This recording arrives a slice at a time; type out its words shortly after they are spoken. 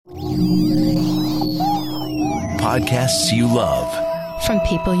Podcasts you love. From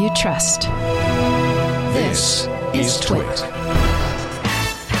people you trust. This is Twit.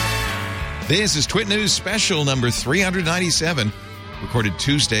 This is Twit News Special number 397, recorded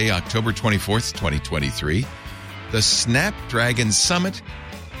Tuesday, October 24th, 2023. The Snapdragon Summit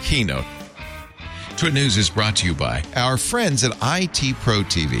Keynote. Twit News is brought to you by our friends at IT Pro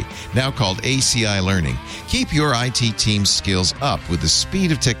TV, now called ACI Learning. Keep your IT team's skills up with the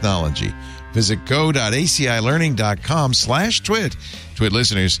speed of technology. Visit go.acilearning.com/twit. Twit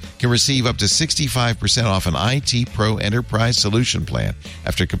listeners can receive up to 65% off an IT Pro Enterprise Solution Plan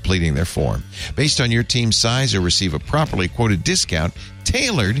after completing their form. Based on your team's size, you'll receive a properly quoted discount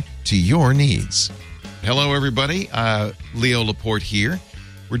tailored to your needs. Hello, everybody. Leo Laporte here.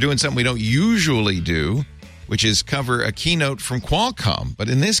 We're doing something we don't usually do, which is cover a keynote from Qualcomm. But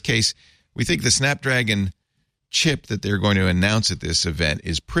in this case, we think the Snapdragon chip that they're going to announce at this event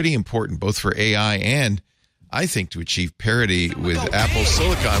is pretty important, both for AI and, I think, to achieve parity with Apple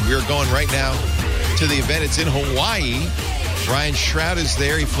Silicon. We are going right now to the event. It's in Hawaii. Ryan Shroud is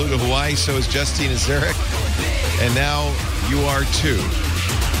there. He flew to Hawaii. So is Justine Azarek. And now you are too.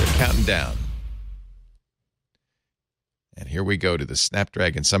 They're counting down. And here we go to the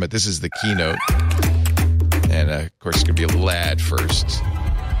Snapdragon Summit. This is the keynote. And, of course, it's going to be a little ad first.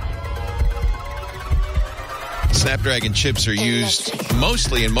 Snapdragon chips are used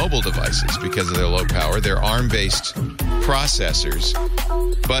mostly in mobile devices because of their low power. They're ARM-based processors.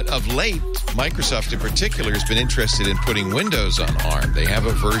 But of late, Microsoft in particular has been interested in putting Windows on ARM. They have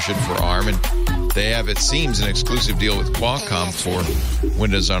a version for ARM, and they have, it seems, an exclusive deal with Qualcomm for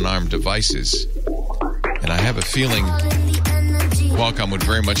Windows on ARM devices. And I have a feeling Qualcomm would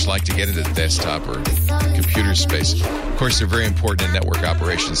very much like to get into the desktop or computer space. Of course, they're very important in network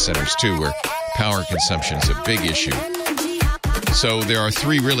operations centers, too, where power consumption is a big issue. So there are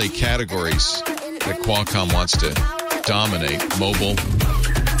three really categories that Qualcomm wants to dominate: mobile,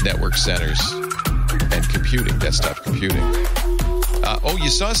 network centers, and computing, desktop computing. You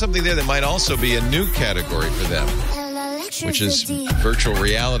saw something there that might also be a new category for them, which is virtual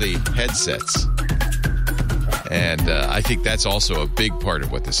reality headsets. And I think that's also a big part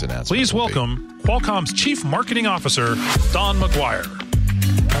of what this announcement Please welcome Qualcomm's Chief Marketing Officer, Don McGuire.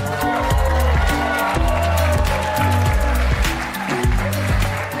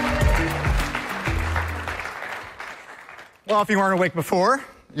 Well, if you weren't awake before,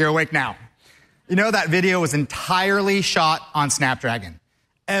 you're awake now. You know that video was entirely shot on Snapdragon.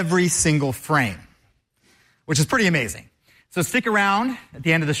 Every single frame, which is pretty amazing. So stick around at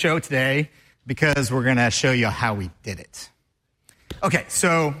the end of the show today because we're going to show you how we did it. Okay,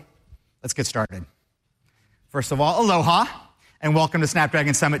 so let's get started. First of all, aloha, and welcome to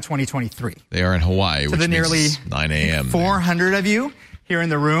Snapdragon Summit 2023. They are in Hawaii, to which the nearly means 9 a.m. 400 of you here in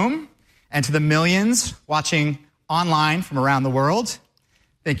the room, and to the millions watching online from around the world,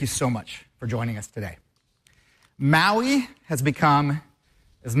 thank you so much for joining us today. Maui has become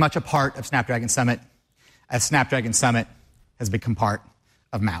as much a part of Snapdragon Summit as Snapdragon Summit has become part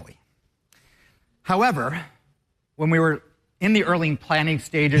of Maui. However, when we were in the early planning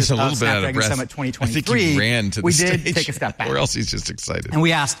stages of Snapdragon Summit 2023, I think he ran to the we stage, did take a step back. Or else he's just excited. And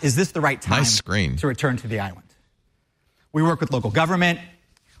we asked, is this the right time to return to the island? We work with local government,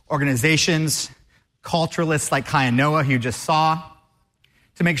 organizations, culturalists like Kai and Noah, who you just saw,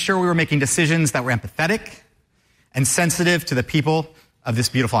 to make sure we were making decisions that were empathetic and sensitive to the people of this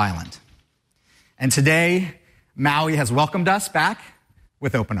beautiful island. And today, Maui has welcomed us back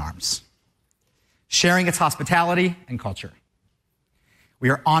with open arms, sharing its hospitality and culture. We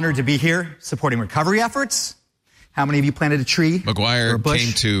are honored to be here supporting recovery efforts. How many of you planted a tree McGuire or a bush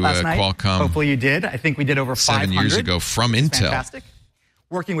came to last night? Qualcomm. Hopefully you did. I think we did over 500. 7 years ago from It's Intel. fantastic.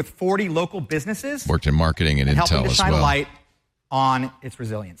 Working with 40 local businesses. Worked in marketing and Intel helping to as shine well. a light on its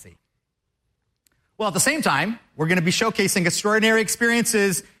resiliency. Well, at the same time, we're going to be showcasing extraordinary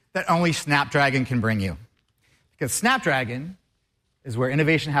experiences that only Snapdragon can bring you. Because Snapdragon is where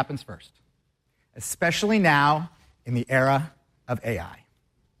innovation happens first, especially now in the era of AI.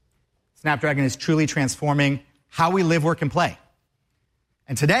 Snapdragon is truly transforming how we live, work, and play.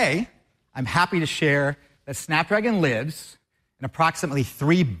 And today, I'm happy to share that Snapdragon lives in approximately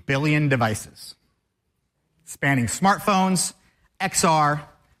 3 billion devices, spanning smartphones, XR,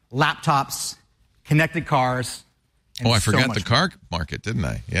 laptops, connected cars, and I so forgot much the car market, didn't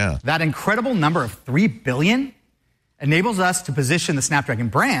I? Yeah. That incredible number of 3 billion enables us to position the Snapdragon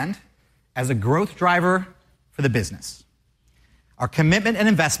brand as a growth driver for the business. Our commitment and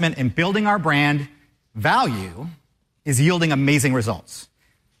investment in building our brand value is yielding amazing results.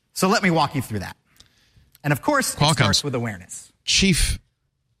 So let me walk you through that. And of course, it starts with awareness. Chief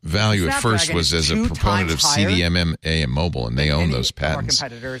value at first was as a proponent of CDMA and mobile, and they own those patents.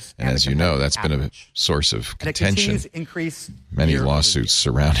 And as you know, that's been a source of contention. Many lawsuits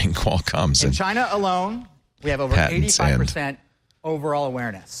surrounding Qualcomm's in China alone, we have over 85% overall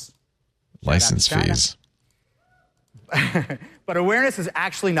awareness. License fees. But awareness is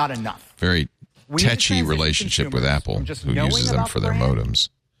actually not enough. Very tetchy relationship with Apple, who uses them for their modems.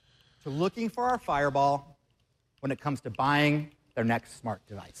 To looking for our fireball when it comes to buying their next smart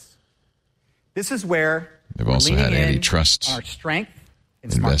device. This is where they've also had antitrust our strength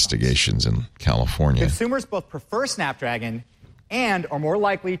in investigations in California. Consumers both prefer Snapdragon and are more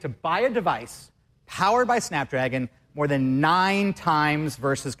likely to buy a device powered by Snapdragon more than 9 times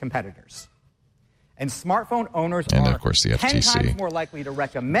versus competitors. And smartphone owners are of course, the 10 times more likely to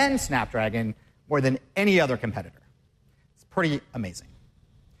recommend Snapdragon more than any other competitor. It's pretty amazing.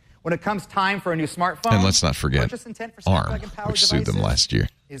 When it comes time for a new smartphone, and let's not forget purchase intent for ARM, which sued them last year,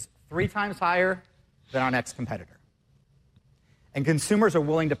 is 3 times higher than our next competitor. And consumers are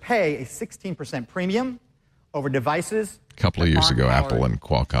willing to pay a 16% premium over devices. A couple of years ago, Apple and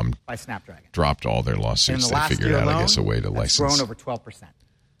Qualcomm by Snapdragon dropped all their lawsuits. They figured out, I guess, a way to license. It's grown over 12%.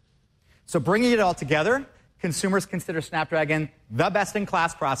 So bringing it all together, consumers consider Snapdragon the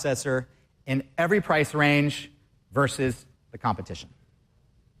best-in-class processor in every price range versus the competition.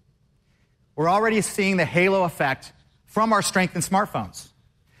 We're already seeing the halo effect from our strength in smartphones.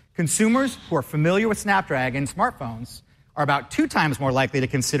 Consumers who are familiar with Snapdragon smartphones are about 2 times more likely to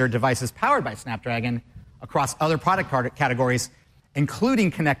consider devices powered by Snapdragon across other product categories,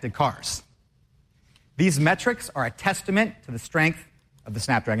 including connected cars. These metrics are a testament to the strength of the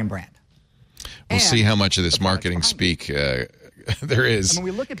Snapdragon brand. We'll see how much of this marketing speak there is,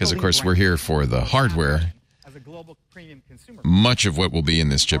 because, of course, we're here for the hardware. As a global premium consumer, much of what will be in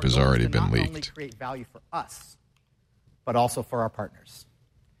this chip has already been leaked. Not only create value for us, but also for our partners,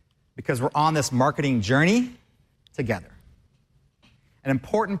 because we're on this marketing journey together. An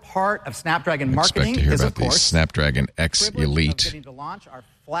important part of Snapdragon marketing is, of course, Snapdragon X Elite, to launch our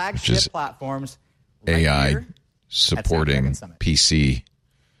flagship platforms AI supporting PC.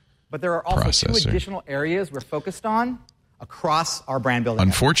 But there are also 2 additional areas we're focused on across our brand building.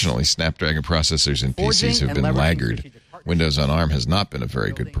 Unfortunately, Snapdragon processors in PCs have been laggard. Windows on ARM has not been a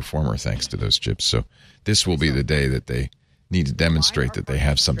very good performer thanks to those chips. So this will be the day that they need to demonstrate that they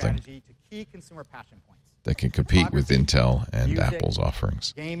have something that can compete with Intel and Apple's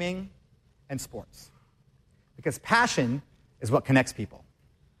offerings. Gaming and sports. Because passion is what connects people.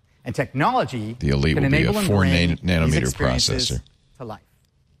 And technology the Elite will be a 4-nanometer processor to life.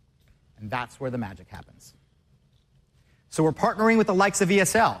 And that's where the magic happens. So we're partnering with the likes of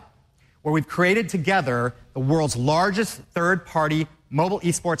ESL, where we've created together the world's largest third-party mobile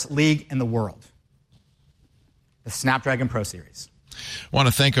esports league in the world, the Snapdragon Pro Series. I want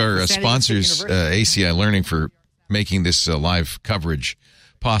to thank our sponsors, ACI Learning, for making this live coverage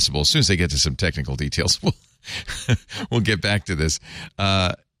possible. As soon as they get to some technical details, we'll get back to this.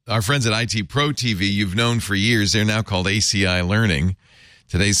 Our friends at IT Pro TV, you've known for years, they're now called ACI Learning.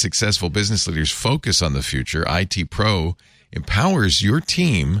 Today's successful business leaders focus on the future. IT Pro empowers your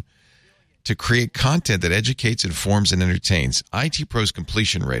team to create content that educates, informs, and entertains. IT Pro's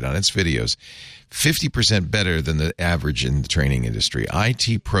completion rate on its videos, 50% better than the average in the training industry.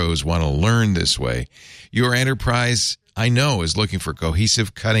 IT Pros want to learn this way. Your enterprise, I know, is looking for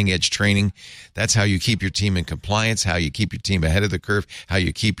cohesive, cutting-edge training. That's how you keep your team in compliance, how you keep your team ahead of the curve, how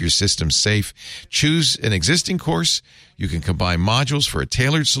you keep your system safe. Choose an existing course. You can combine modules for a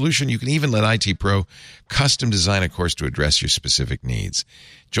tailored solution. You can even let IT Pro custom design a course to address your specific needs.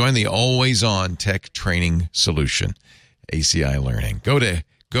 Join the always-on tech training solution, ACI Learning. Go to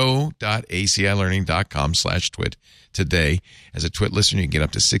go.acilearning.com/twit today. As a Twit listener, you can get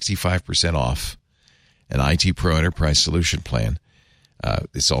up to 65% off an IT Pro Enterprise Solution Plan.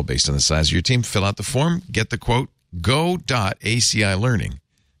 It's all based on the size of your team. Fill out the form. Get the quote.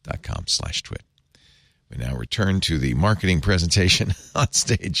 Go.acilearning.com/twit. We now return to the marketing presentation on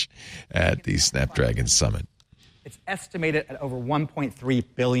stage at the Snapdragon Summit. It's estimated at over 1.3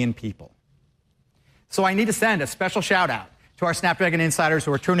 billion people. So I need to send a special shout-out to our Snapdragon insiders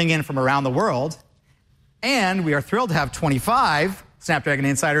who are tuning in from around the world. And we are thrilled to have 25 Snapdragon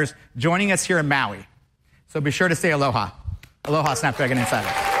insiders joining us here in Maui. So be sure to say aloha. Aloha, Snapdragon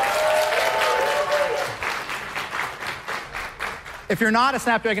insiders. If you're not a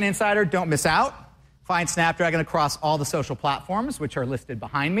Snapdragon insider, don't miss out. Find Snapdragon across all the social platforms, which are listed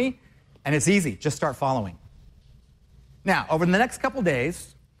behind me. And it's easy. Just start following. Now, over the next couple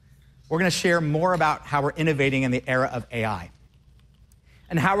days, we're going to share more about how we're innovating in the era of AI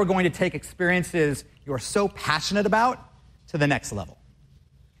and how we're going to take experiences you're so passionate about to the next level.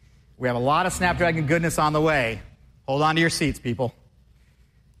 We have a lot of Snapdragon goodness on the way. Hold on to your seats, people.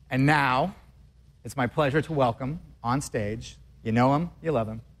 And now, it's my pleasure to welcome on stage, you know him, you love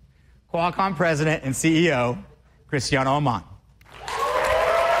him, Qualcomm President and CEO, Cristiano Amon.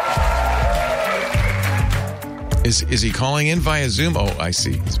 Is he calling in via Zoom? Oh, I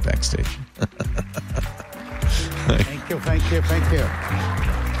see. He's backstage. Thank you.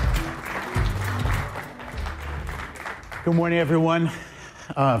 Good morning, everyone.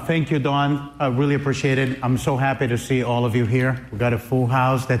 Thank you, Don. I really appreciate it. I'm so happy to see all of you here. We got a full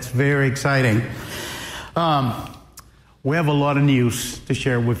house. That's very exciting. We have a lot of news to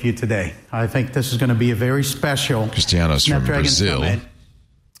share with you today. I think this is going to be a very special Cristiano's from Snapdragon Brazil. Summit.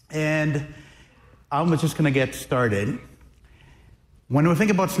 And I'm just going to get started. When we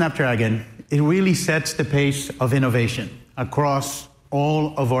think about Snapdragon, it really sets the pace of innovation across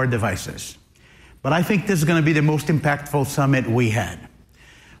all of our devices. But I think this is going to be the most impactful summit we had.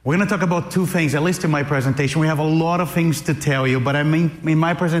 We're going to talk about two things, at least in my presentation. We have a lot of things to tell you, but in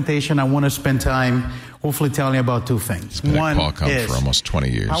my presentation, I want to spend time hopefully telling you about two things. He's been One at Qualcomm is for almost 20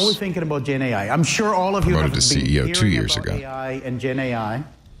 years. how we're thinking about Gen AI. I'm sure all of you have Promoted to been CEO hearing 2 years about ago. AI and Gen AI,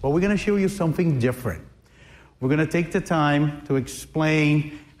 but we're going to show you something different. We're going to take the time to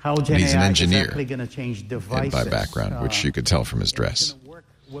explain how Gen He's an AI engineer, is actually going to change devices. and by background, which you could tell from his dress. It's going to work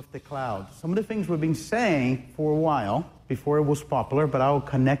with the cloud. Some of the things we've been saying for a while, before it was popular, but I'll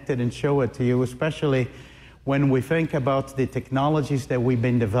connect it and show it to you, especially when we think about the technologies that we've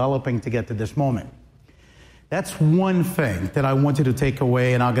been developing to get to this moment. That's one thing that I want you to take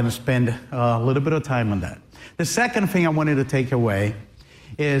away, and I'm going to spend a little bit of time on that. The second thing I wanted to take away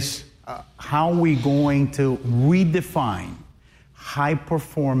is how we're going to redefine high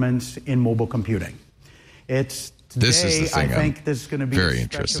performance in mobile computing. This is the thing I think this is going to be very a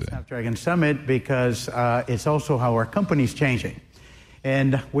interested special in. Snapdragon Summit because it's also how our company is changing.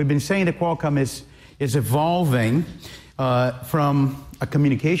 And we've been saying that Qualcomm is evolving from a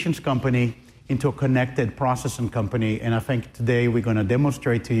communications company into a connected processing company. And I think today we're going to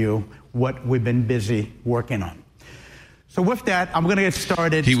demonstrate to you what we've been busy working on. So with that, I'm going to get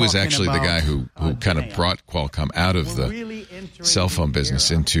started. He was actually the guy who kind of brought Qualcomm out of the cell phone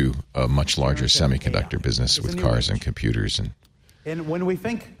business into a much larger semiconductor business with cars and computers and when we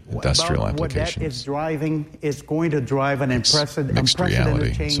think industrial about what that applications. is driving, it's going to drive an mixed unprecedented reality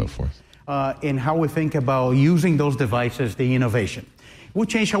change and so forth. In how we think about using those devices, the innovation. It will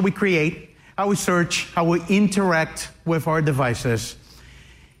change how we create, how we search, how we interact with our devices.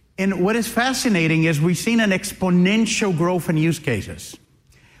 And what is fascinating is we've seen an exponential growth in use cases.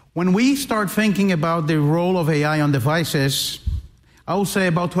 When we start thinking about the role of AI on devices, I would say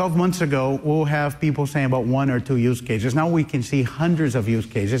about 12 months ago, we'll have people saying about 1 or 2 use cases. Now we can see hundreds of use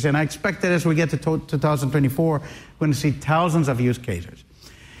cases. And I expect that as we get to 2024, we're going to see thousands of use cases.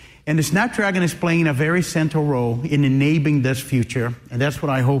 And the Snapdragon is playing a very central role in enabling this future. And that's what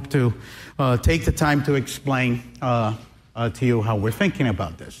I hope to take the time to explain to you how we're thinking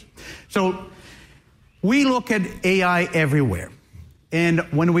about this. So we look at AI everywhere. And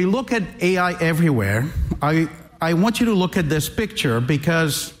when we look at AI everywhere, I want you to look at this picture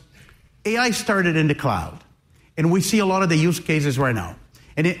because AI started in the cloud. And we see a lot of the use cases right now.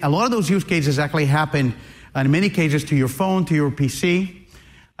 And a lot of those use cases actually happen, in many cases, to your phone, to your PC.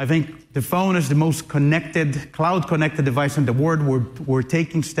 I think the phone is the most connected, cloud-connected device in the world. We're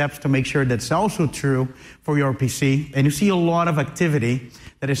taking steps to make sure that's also true for your PC. And you see a lot of activity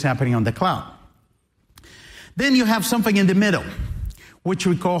that is happening on the cloud. Then you have something in the middle, which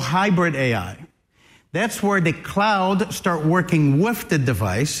we call hybrid AI. That's where the cloud start working with the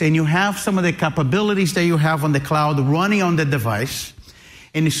device, and you have some of the capabilities that you have on the cloud running on the device,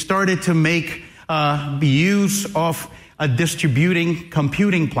 and you started to make use of a distributing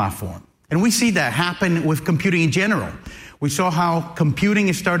computing platform. And we see that happen with computing in general. We saw how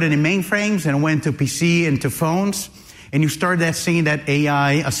computing started in mainframes and went to PC and to phones, and you started seeing that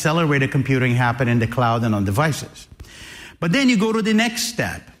AI accelerated computing happen in the cloud and on devices. But then you go to the next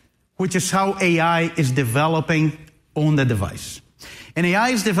step, which is how AI is developing on the device. And AI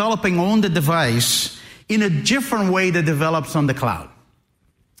is developing on the device in a different way that develops on the cloud.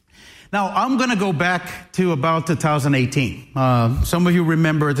 Now, I'm going to go back to about 2018. Some of you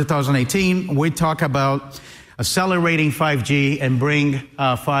remember 2018. We talk about accelerating 5G and bring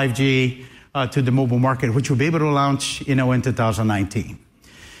 5G to the mobile market, which we'll be able to launch, in 2019.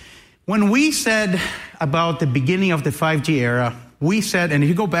 When we said about the beginning of the 5G era, we said, and if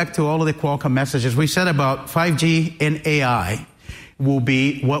you go back to all of the Qualcomm messages, we said about 5G and AI will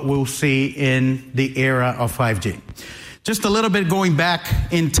be what we'll see in the era of 5G. Just a little bit going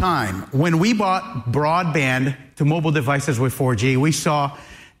back in time. When we bought broadband to mobile devices with 4G, we saw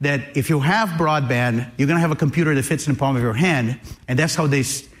that if you have broadband, you're going to have a computer that fits in the palm of your hand, and that's how the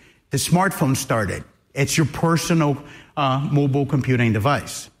smartphone started. It's your personal mobile computing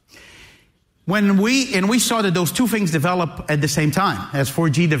device. We saw that those two things develop at the same time. As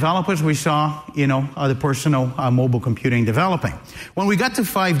 4G developers, we saw, the personal mobile computing developing. When we got to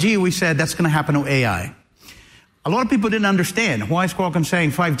 5G, we said that's going to happen to AI. A lot of people didn't understand why is Qualcomm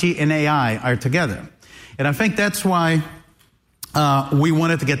saying 5G and AI are together. And I think that's why we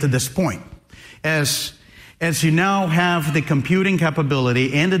wanted to get to this point. As you now have the computing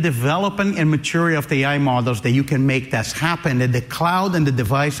capability and the development and maturity of the AI models that you can make that happen, that the cloud and the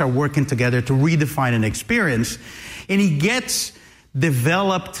device are working together to redefine an experience, and it gets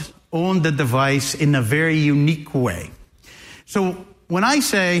developed on the device in a very unique way. So when I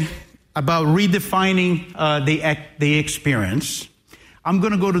say about redefining the experience, I'm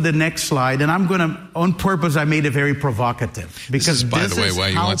going to go to the next slide, and on purpose, I made it very provocative. Because this is, by the way, why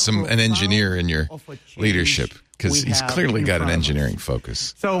you want an engineer in your leadership, because he's clearly got an engineering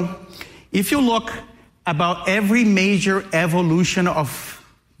focus. So if you look about every major evolution of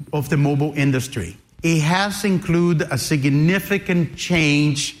the mobile industry, it has included a significant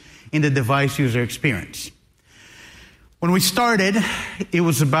change in the device user experience. When we started, it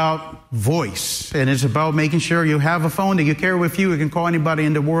was about voice, and it's about making sure you have a phone that you carry with you. You can call anybody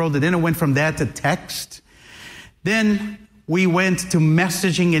in the world. And then it went from that to text. Then we went to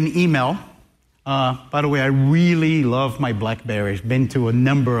messaging and email. By the way, I really love my BlackBerry. I've been to a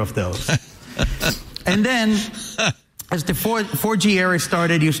number of those. And then, as the 4G era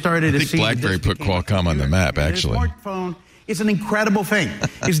started, you started to see... I think BlackBerry put Qualcomm on the map, actually. The smartphone is an incredible thing.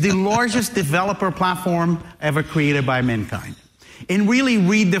 It's the largest developer platform ever created by mankind, and really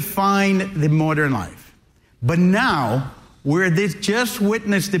redefined the modern life. But now, we're just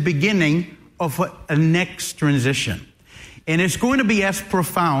witnessed the beginning of a next transition. And it's going to be as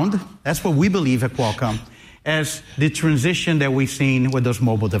profound, that's what we believe at Qualcomm, as the transition that we've seen with those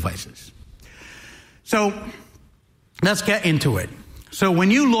mobile devices. So, let's get into it. So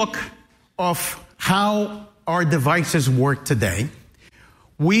when you look of how our devices work today,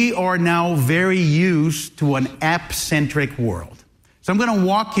 we are now very used to an app-centric world. So I'm going to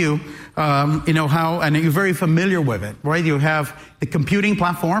walk you, how, and you're very familiar with it, right? You have the computing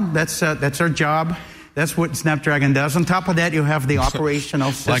platform. That's our job. That's what Snapdragon does. On top of that, you have the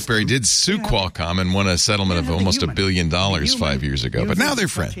operational system. BlackBerry did sue Qualcomm and won a settlement of almost $1 billion 5 years ago, but now they're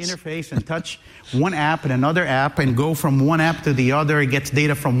friends. Interface and touch one app and another app and go from one app to the other. It gets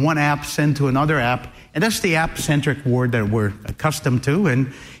data from one app sent to another app. And that's the app-centric world that we're accustomed to,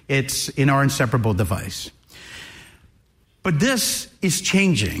 and it's in our inseparable device. But this is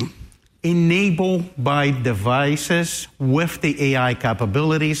changing, enabled by devices with the AI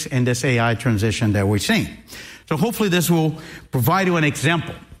capabilities and this AI transition that we're seeing. So hopefully this will provide you an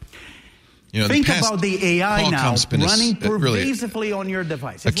example. Think about the AI now running pervasively on your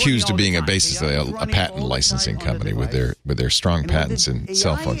device. Accused of being basically a patent licensing company with their strong patents in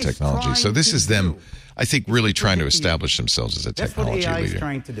cell phone technology. So this is them, I think, really trying to establish themselves as a technology leader. That's what AI is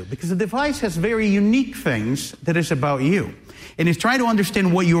trying to do, because the device has very unique things that is about you. And it's trying to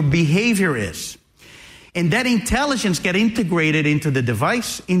understand what your behavior is. And that intelligence gets integrated into the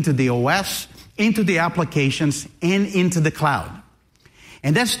device, into the OS, into the applications, and into the cloud.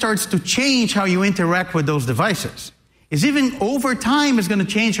 And that starts to change how you interact with those devices. It's even over time is going to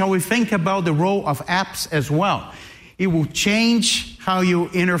change how we think about the role of apps as well. It will change how you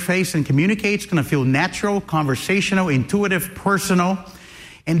interface and communicate. It's going to feel natural, conversational, intuitive, personal.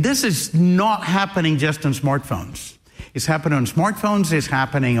 And this is not happening just on smartphones. It's happening on smartphones, it's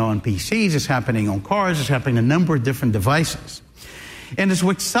happening on PCs, it's happening on cars, it's happening on a number of different devices. And what's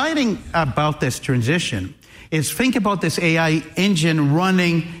exciting about this transition is think about this AI engine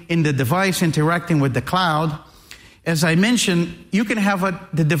running in the device, interacting with the cloud. As I mentioned, you can have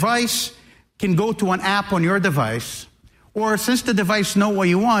the device can go to an app on your device, or since the device knows what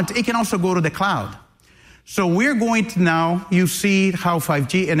you want, it can also go to the cloud. So we're going to now, you see how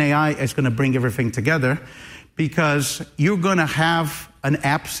 5G and AI is going to bring everything together, because you're going to have an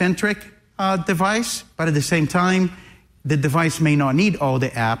app-centric device, but at the same time, the device may not need all the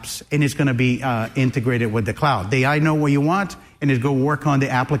apps, and it's going to be integrated with the cloud. The AI know what you want, and it's going to work on the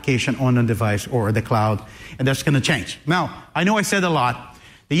application on the device or the cloud, and that's going to change. Now, I know I said a lot.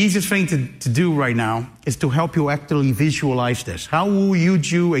 The easiest thing to do right now is to help you actually visualize this. How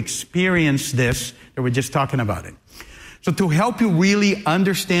would you experience this that we're just talking about it? So to help you really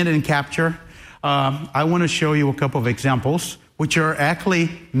understand and capture, I want to show you a couple of examples, which are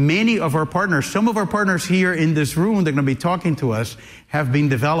actually many of our partners. Some of our partners here in this room that are going to be talking to us have been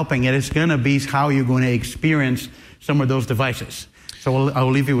developing it. It's going to be how you're going to experience some of those devices. So I'll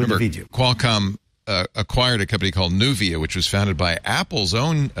leave you with the video. Qualcomm acquired a company called Nuvia, which was founded by Apple's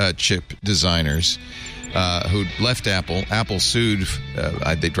own chip designers who left Apple. Apple sued.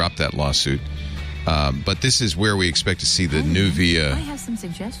 They dropped that lawsuit. But this is where we expect to see the Nuvia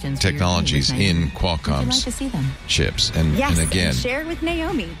technologies in Qualcomm's chips. And again, share with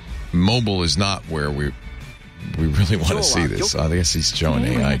Naomi. Mobile is not where we really want to see this. I guess he's showing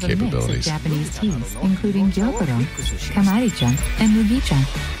AI capabilities. Japanese teas, including Gyokuro, Kamaricha, and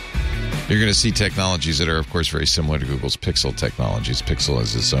Mugicha. You're going to see technologies that are, of course, very similar to Google's Pixel technologies. Pixel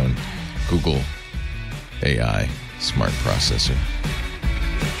is its own Google AI smart processor.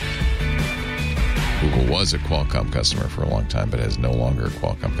 Google was a Qualcomm customer for a long time, but is no longer a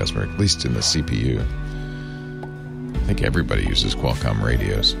Qualcomm customer, at least in the CPU. I think everybody uses Qualcomm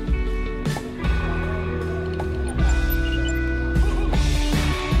radios.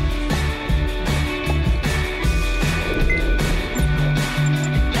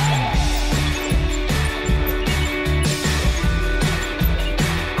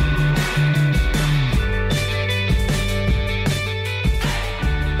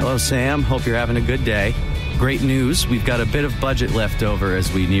 Hello, Sam. Hope you're having a good day. Great news. We've got a bit of budget left over as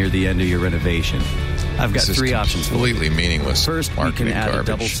we near the end of your renovation. I've got three options for you. Completely meaningless. First, we can add a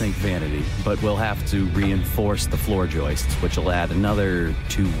double sink vanity, but we'll have to reinforce the floor joists, which will add another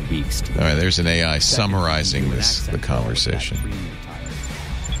 2 weeks to All right, there's an AI summarizing the conversation.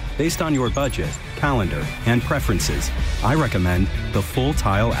 Based on your budget, calendar, and preferences, I recommend the full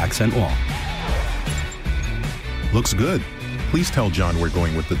tile accent wall. Looks good. Please tell John we're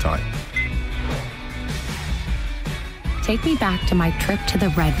going with the tile. Take me back to my trip to the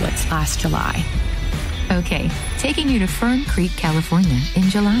Redwoods last July. Okay, taking you to Fern Creek, California in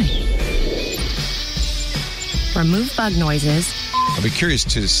July. Remove bug noises. I'll be curious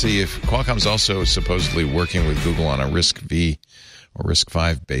to see if Qualcomm's also supposedly working with Google on a RISC-V or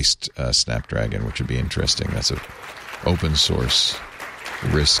RISC-V based Snapdragon, which would be interesting. That's an open source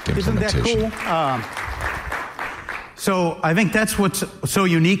RISC implementation. Isn't that cool? So I think that's what's so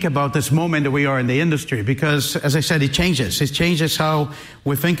unique about this moment that we are in the industry, because, as I said, it changes. It changes how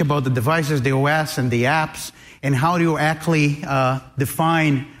we think about the devices, the OS, and the apps, and how do you actually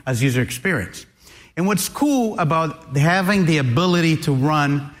define as user experience. And what's cool about having the ability to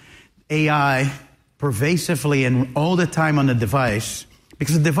run AI pervasively and all the time on the device,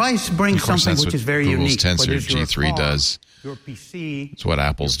 because the device brings something which is very Google's unique. Tensor G3 does. Your PC. It's what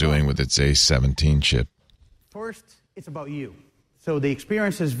Apple's doing with its A17 chip. First, it's about you. So the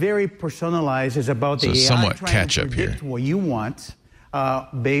experience is very personalized. It's about the AI somewhat trying catch to up predict here. what you want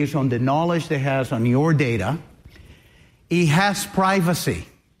based on the knowledge that it has on your data. It has privacy.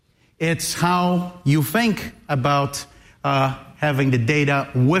 It's how you think about having the data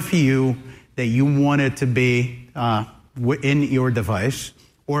with you that you want it to be in your device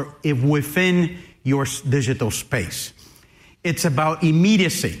or if within your digital space. It's about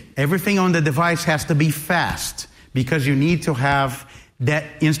immediacy. Everything on the device has to be fast because you need to have that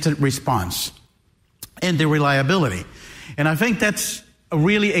instant response and the reliability. And I think that's a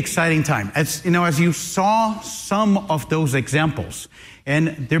really exciting time. As you saw some of those examples, and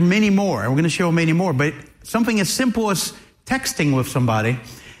there are many more, and we're going to show many more, but something as simple as texting with somebody,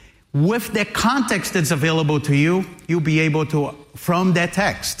 with the context that's available to you, you'll be able to, from that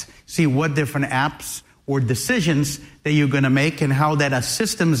text, see what different apps or decisions that you're going to make and how that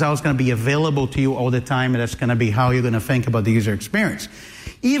system is always going to be available to you all the time, and that's going to be how you're going to think about the user experience.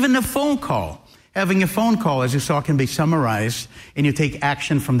 Even a phone call. Having a phone call, as you saw, can be summarized, and you take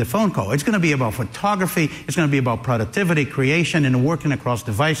action from the phone call. It's going to be about photography. It's going to be about productivity, creation, and working across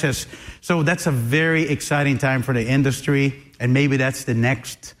devices. So that's a very exciting time for the industry, and maybe that's the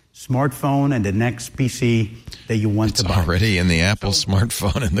next smartphone and the next PC that you want to buy. It's already in the Apple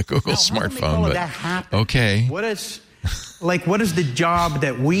smartphone and the Google smartphone. But that happen? Okay. What is the job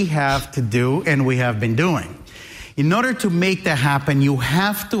that we have to do and we have been doing? In order to make that happen, you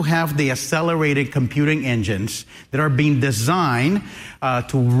have to have the accelerated computing engines that are being designed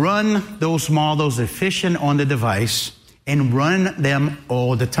to run those models efficient on the device and run them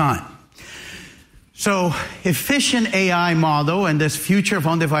all the time. So efficient AI model and this future of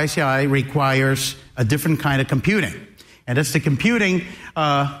on-device AI requires a different kind of computing. And that's the computing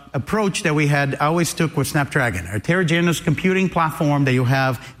approach that we had always took with Snapdragon, a heterogeneous computing platform that you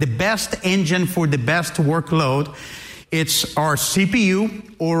have the best engine for the best workload. It's our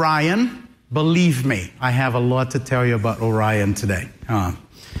CPU, Oryon. Believe me, I have a lot to tell you about Oryon today.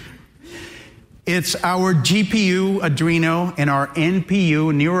 It's our GPU, Adreno, and our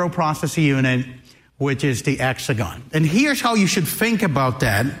NPU, neural processing unit, which is the Hexagon. And here's how you should think about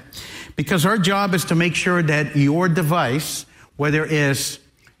that, because our job is to make sure that your device whether it's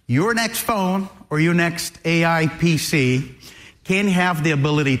your next phone or your next AI PC, can have the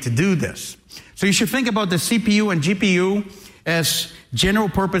ability to do this. So you should think about the CPU and GPU as general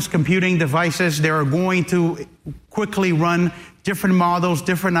purpose computing devices. They are going to quickly run different models,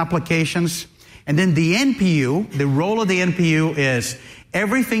 different applications. And then the NPU, the role of the NPU is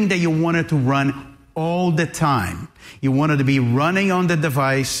everything that you want it to run all the time. You want it to be running on the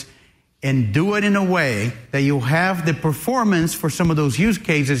device and do it in a way that you have the performance for some of those use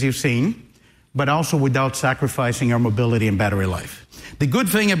cases you've seen, but also without sacrificing your mobility and battery life. The good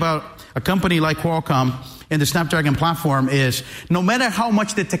thing about a company like Qualcomm and the Snapdragon platform is no matter how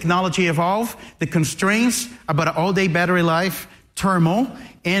much the technology evolves, the constraints about all-day battery life, thermal,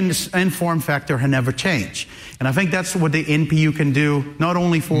 and form factor have never changed. And I think that's what the NPU can do, not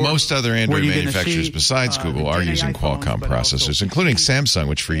only for... Most other Android manufacturers besides Google are using Qualcomm processors, including Samsung,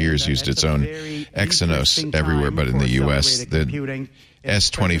 which for years used its own Exynos everywhere but in the U.S. The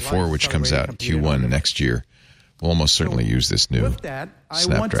S24, which comes out Q1 next year, will almost certainly use this new Snapdragon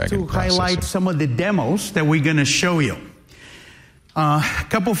processor. I want to highlight some of the demos that we're going to show you. A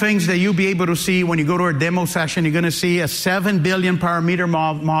couple things that you'll be able to see when you go to our demo session. You're going to see a 7 billion parameter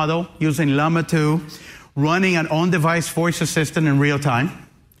model using Llama 2 running an on-device voice assistant in real time.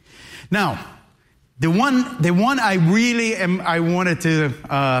 Now, the one I wanted to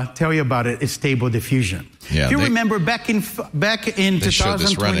tell you about it is Stable Diffusion. Yeah, if you remember back in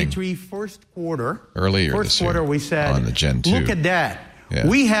 2023 first quarter, we said, on the Gen 2. Look at that. Yeah.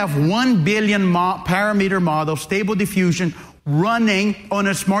 We have 1 billion parameter model, Stable Diffusion, running on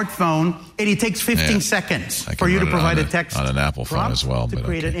a smartphone, and it takes 15 seconds for you to provide a text on an Apple phone as well, to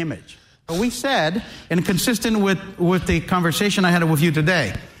create an image. But we said, and consistent with the conversation I had with you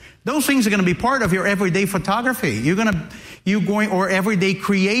today, those things are going to be part of your everyday photography. Or everyday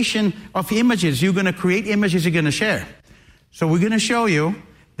creation of images. You're going to create images you're going to share. So we're going to show you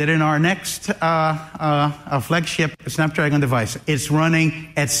that in our next flagship Snapdragon device, it's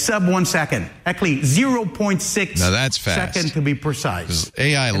running at sub 1 second. Actually, 0.6 now that's fast. Second to be precise.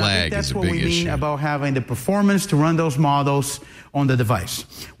 AI lag is a big issue. That's what we mean about having the performance to run those models on the device.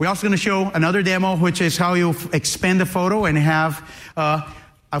 We're also going to show another demo, which is how you expand a photo and have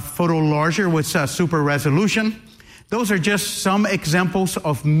a photo larger with super resolution. Those are just some examples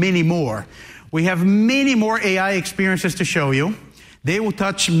of many more. We have many more AI experiences to show you. They will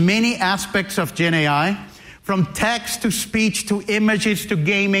touch many aspects of Gen AI, from text to speech to images to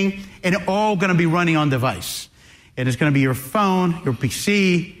gaming, and all going to be running on device. And it's going to be your phone, your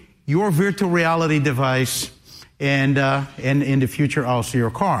PC, your virtual reality device, and in the future also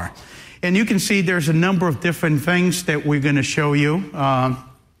your car. And you can see there's a number of different things that we're going to show you.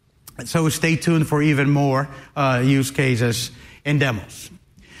 So stay tuned for even more use cases and demos.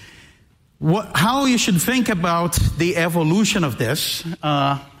 How you should think about the evolution of this,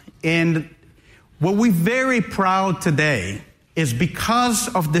 and what we're very proud today is because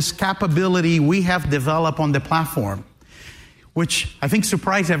of this capability we have developed on the platform, which I think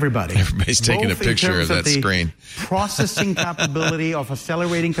surprised everybody. Everybody's taking a picture of that screen. Processing capability of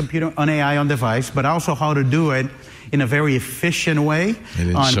accelerating computing on AI on device, but also how to do it in a very efficient way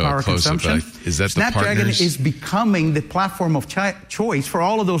on power consumption. Is that Snapdragon is becoming the platform of choice for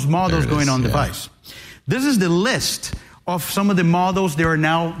all of those models going on device. This is the list of some of the models that are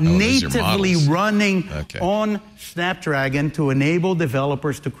now natively running on Snapdragon to enable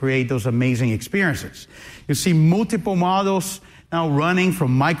developers to create those amazing experiences. You see multiple models now running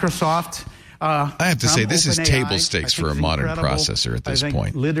from Microsoft. I have to say, this is table stakes for a modern processor at this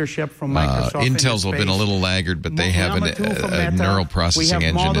point. Leadership from Microsoft. Intel's been a little laggard, but they have a neural processing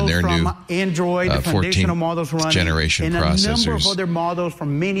engine in their new Android, 14th generation processors. And a number of other models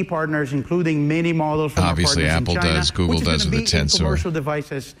from many partners, including many models from obviously Apple in China, does, Google does with the Tensor. Commercial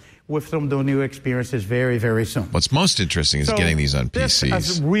devices with some of the new experiences very, very soon. What's most interesting is getting these on PCs. This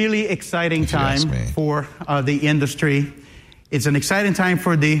is a really exciting time for the industry. It's an exciting time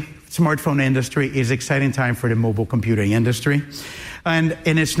for the smartphone industry. It's an exciting time for the mobile computing industry. And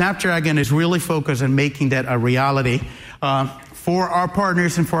Snapdragon is really focused on making that a reality for our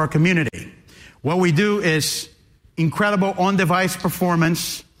partners and for our community. What we do is incredible on-device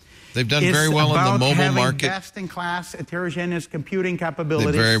performance. They've done very well in the mobile market. Best-in-class heterogeneous computing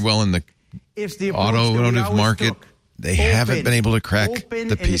capabilities. They're very well in the automotive market. They haven't been able to crack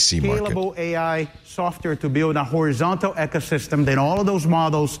the PC market. Scalable AI software to build a horizontal ecosystem, then all of those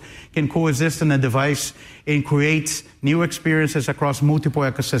models can coexist in a device and create new experiences across multiple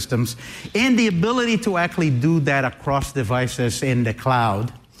ecosystems. And the ability to actually do that across devices in the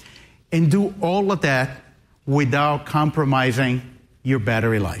cloud and do all of that without compromising your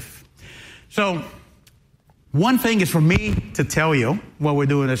battery life. So One thing is for me to tell you what we're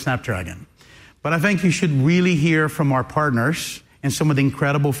doing at Snapdragon, but I think you should really hear from our partners and some of the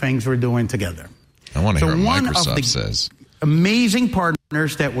incredible things we're doing together. I want to hear what one Microsoft of the says. Amazing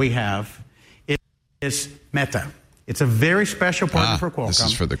partners that we have is Meta. It's a very special partner for Qualcomm. This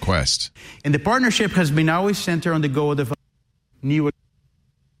is for the Quest. And the partnership has been always centered on the goal of new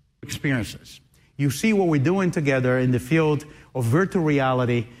experiences. You see what we're doing together in the field of virtual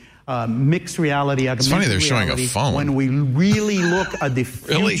reality, mixed reality, it's funny they're showing a phone. When we really look at the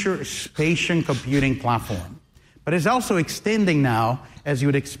future spatial computing platform. But it's also extending now, as you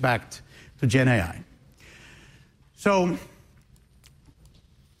would expect, to Gen AI. So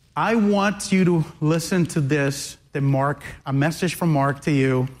I want you to listen to this, a message from Mark to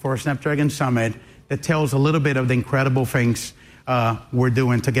you for our Snapdragon Summit that tells a little bit of the incredible things we're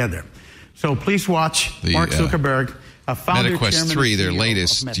doing together. So please watch Mark Zuckerberg, founder, Meta Quest 3, their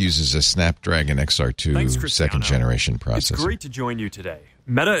latest, uses a Snapdragon XR2 second-generation processor. It's great to join you today.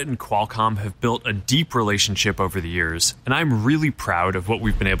 Meta and Qualcomm have built a deep relationship over the years, and I'm really proud of what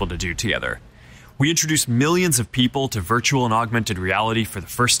we've been able to do together. We introduced millions of people to virtual and augmented reality for the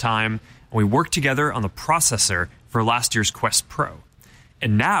first time, and we worked together on the processor for last year's Quest Pro.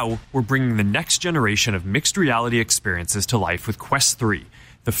 And now we're bringing the next generation of mixed reality experiences to life with Quest 3,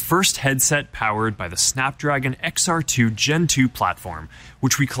 the first headset powered by the Snapdragon XR2 Gen 2 platform,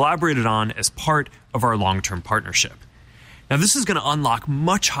 which we collaborated on as part of our long-term partnership. Now, this is going to unlock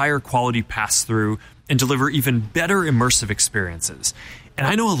much higher quality pass-through and deliver even better immersive experiences. And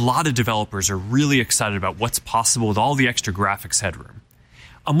I know a lot of developers are really excited about what's possible with all the extra graphics headroom.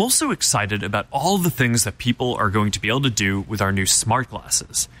 I'm also excited about all the things that people are going to be able to do with our new smart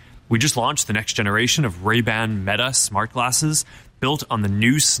glasses. We just launched the next generation of Ray-Ban Meta smart glasses built on the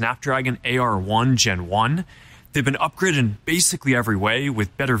new Snapdragon AR1 Gen 1. They've been upgraded in basically every way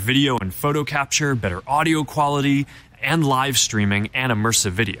with better video and photo capture, better audio quality, and live streaming and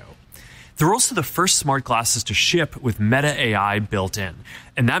immersive video. They're also the first smart glasses to ship with Meta AI built in,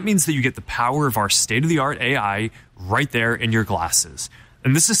 and that means that you get the power of our state-of-the-art AI right there in your glasses.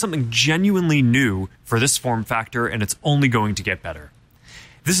 And this is something genuinely new for this form factor, and it's only going to get better.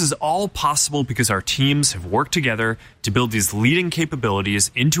 This is all possible because our teams have worked together to build these leading capabilities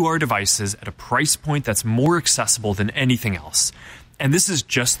into our devices at a price point that's more accessible than anything else. And this is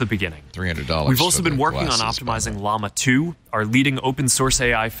just the beginning. $300. We've also been working on optimizing Llama 2, our leading open source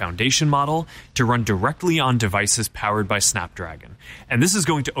AI foundation model, to run directly on devices powered by Snapdragon. And this is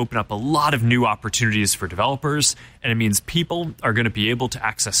going to open up a lot of new opportunities for developers, and it means people are going to be able to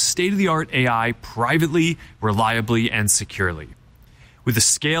access state-of-the-art AI privately, reliably, and securely. With the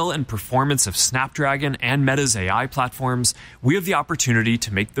scale and performance of Snapdragon and Meta's AI platforms, we have the opportunity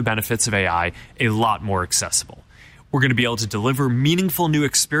to make the benefits of AI a lot more accessible. We're going to be able to deliver meaningful new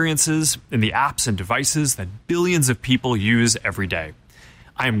experiences in the apps and devices that billions of people use every day.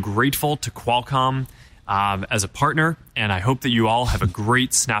 I am grateful to Qualcomm as a partner, and I hope that you all have a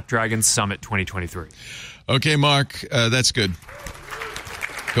great Snapdragon Summit 2023. Okay, Mark, that's good.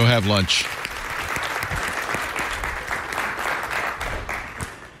 Go have lunch.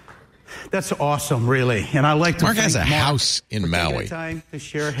 That's awesome, really. And I like to Mark has a Mark house in Maui. Time to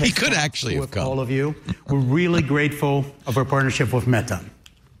share he could actually have with come. all of you. We're really grateful of our partnership with Meta.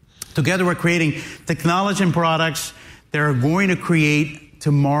 Together, we're creating technology and products that are going to create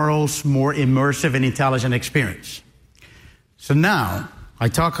tomorrow's more immersive and intelligent experience. So now, I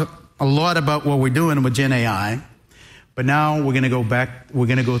talk a lot about what we're doing with Gen AI, but now we're going to go back. We're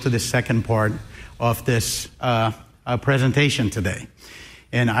going to go to the second part of this presentation today.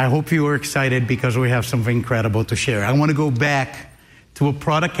 And I hope you are excited because we have something incredible to share. I want to go back to a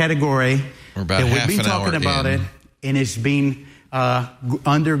product category that we've been talking about it, and it's been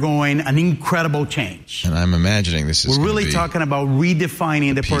undergoing an incredible change. And I'm imagining this is We're really talking about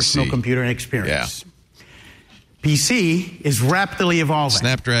redefining the personal computer experience. Yeah. PC is rapidly evolving.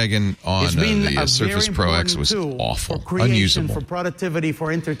 Snapdragon on the Surface Pro X was awful, for creation, unusable. For productivity, for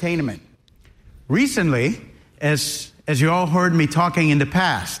entertainment. Recently, as you all heard me talking in the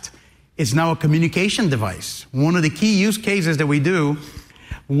past, it's now a communication device. One of the key use cases that we do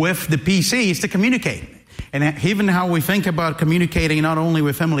with the PC is to communicate. And even how we think about communicating not only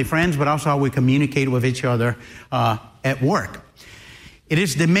with family, friends, but also how we communicate with each other at work. It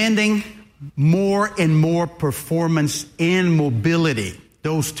is demanding more and more performance and mobility.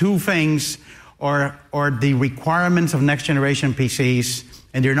 Those two things are the requirements of next generation PCs,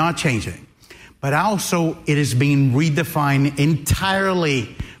 and they're not changing. But also, it is being redefined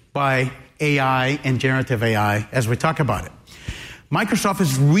entirely by AI and generative AI as we talk about it. Microsoft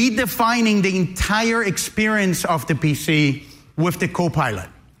is redefining the entire experience of the PC with the Copilot.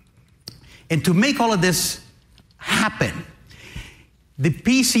 And to make all of this happen, the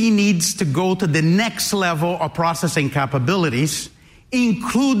PC needs to go to the next level of processing capabilities,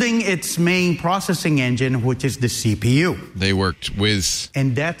 including its main processing engine, which is the CPU. They worked with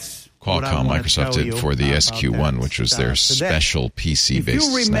Qualcomm, Microsoft did for the SQ1, which was their special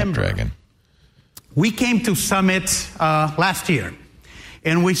PC-based Snapdragon. We came to Summit last year,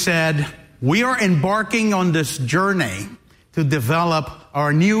 and we said, we are embarking on this journey to develop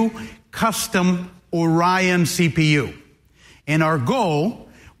our new custom Oryon CPU. And our goal,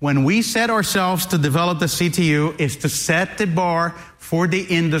 when we set ourselves to develop the CPU, is to set the bar for the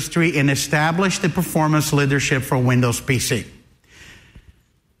industry and establish the performance leadership for Windows PC.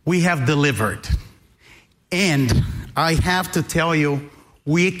 We have delivered. And I have to tell you,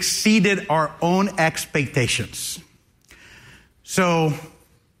 we exceeded our own expectations. So,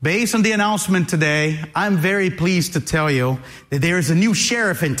 based on the announcement today, I'm very pleased to tell you that there is a new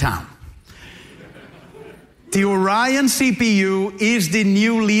sheriff in town. The Oryon CPU is the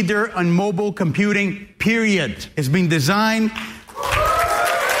new leader on mobile computing, period. It's been designed...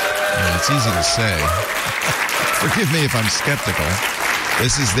 It's easy to say. Forgive me if I'm skeptical.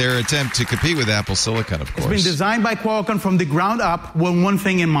 This is their attempt to compete with Apple Silicon, of course. It's been designed by Qualcomm from the ground up with one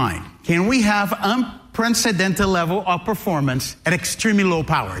thing in mind. Can we have unprecedented level of performance at extremely low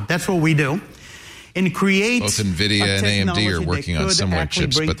power? That's what we do. And create both NVIDIA and AMD are working on similar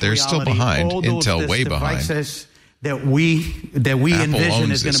chips, but they're still behind. Intel way behind. That we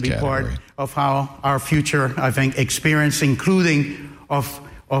envision is going to be part of how our future, I think, experience, including of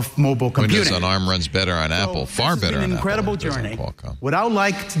mobile computing. Windows on ARM runs better on Apple, far better on Apple. It's been an incredible journey. What I would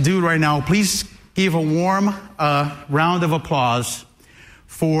like to do right now, please give a warm round of applause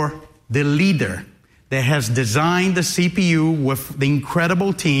for the leader that has designed the CPU with the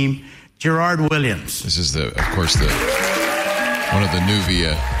incredible team, Gerard Williams. This is, of course, one of the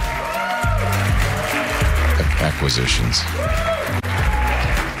Nuvia acquisitions.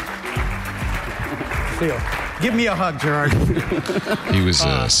 Give me a hug, Gerard. He was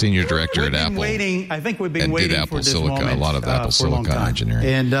a senior director at Apple. I think we've been waiting did Apple for this Silicon, moment, a lot of Apple Silicon engineering.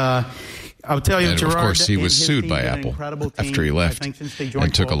 And I'll tell you, and Gerard, of course, he was sued by Apple after he left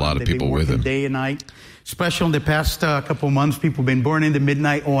and took a lot of people with him. Day and night, especially in the past couple months, people have been burning the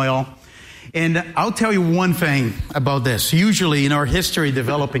midnight oil. And I'll tell you one thing about this. Usually in our history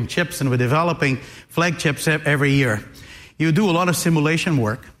developing chips, and we're developing flagships every year, you do a lot of simulation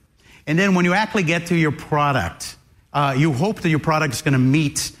work. And then when you actually get to your product, you hope that your product is going to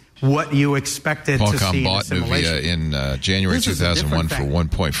meet what you expected to see in bought Nuvia in January 2001 for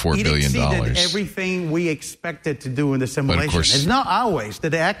 $1.4 billion. It exceeded everything we expected to do in the simulation. But of course, it's not always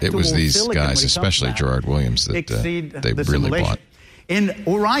that the actual it was these silicon, guys, especially Gerard Williams, that they really bought. And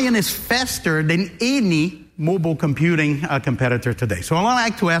Oryon is faster than any mobile computing competitor today. So I'd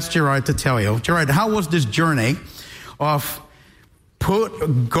like to ask Gerard to tell you, Gerard, how was this journey of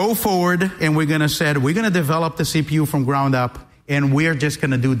go forward, and we're going to develop the CPU from ground up, and we're just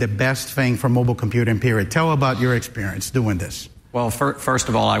going to do the best thing for mobile computing, period. Tell about your experience doing this. Well, first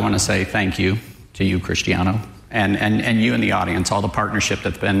of all, I want to say thank you to you, Cristiano, and you in the audience, all the partnership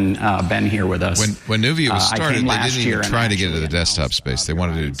that's been here with us. When Nuvia was started, they didn't even try to get into the desktop space. They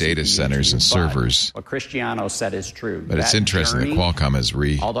wanted to do data centers and servers. What Cristiano said is true. But it's interesting that Qualcomm has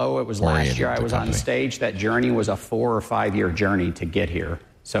although it was last year I was on stage, that journey was a 4 or 5 year journey to get here.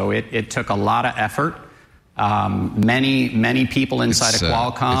 So it took a lot of effort. Many people inside of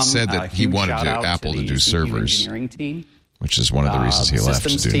Qualcomm. It said that he wanted Apple to do servers, which is one of the reasons he left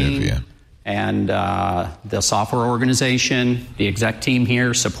to do Nuvia. And the software organization, the exec team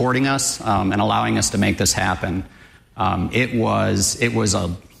here supporting us and allowing us to make this happen. It was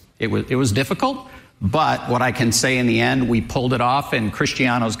difficult, but what I can say in the end, we pulled it off, and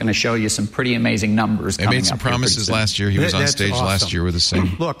Cristiano's going to show you some pretty amazing numbers. They made some promises last year. He was on stage last year with the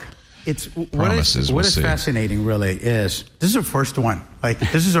same. Look, promises. What is fascinating, really, is this is our first one. Like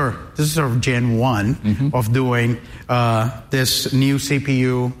this is our Gen 1 of doing this new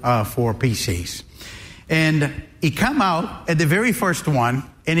CPU for PCs, and it came out at the very first one,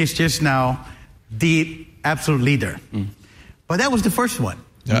 and it's just now the absolute leader. But that was the first one.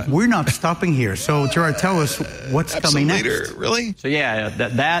 We're not stopping here. So, Gerard, tell us what's coming next. Leader, really? So, yeah,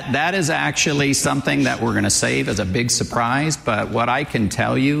 that is actually something that we're going to save as a big surprise. But what I can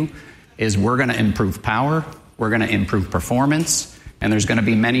tell you is we're going to improve power, we're going to improve performance, and there's going to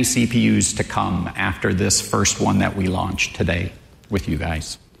be many CPUs to come after this first one that we launched today with you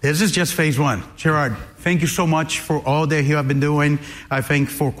guys. This is just phase one. Gerard, thank you so much for all that you have been doing. I think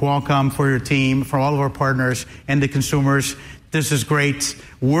for Qualcomm, for your team, for all of our partners and the consumers, This is great.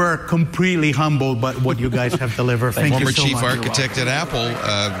 We're completely humbled by what you guys have delivered. Thank you so much. Former chief architect at Apple,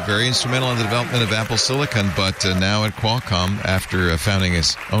 very instrumental in the development of Apple Silicon, but now at Qualcomm after founding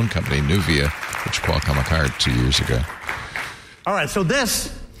his own company, Nuvia, which Qualcomm acquired 2 years ago. All right, so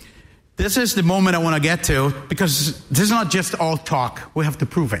this is the moment I want to get to, because this is not just all talk. We have to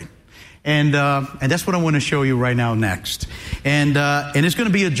prove it. And that's what I want to show you right now next. And it's going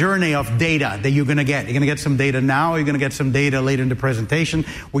to be a journey of data that you're going to get. You're going to get some data now. You're going to get some data later in the presentation.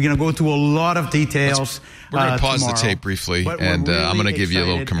 We're going to go through a lot of details. We're going to pause the tape briefly, and really I'm going to give you a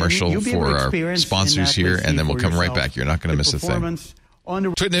little commercial for our sponsors here, and then we'll come right back. You're not going to miss a thing.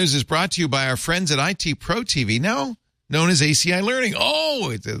 Twit News is brought to you by our friends at IT Pro TV. Now known as ACI Learning.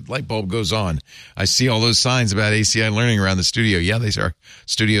 Oh, the light bulb goes on. I see all those signs about ACI Learning around the studio. Yeah, these are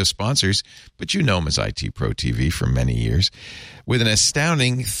studio sponsors, but you know them as IT Pro TV for many years. With an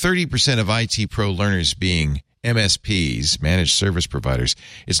astounding 30% of IT Pro learners being MSPs, managed service providers,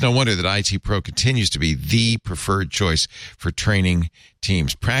 it's no wonder that IT Pro continues to be the preferred choice for training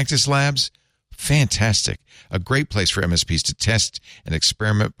teams. Practice labs, fantastic. A great place for MSPs to test and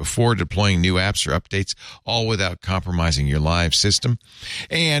experiment before deploying new apps or updates, all without compromising your live system.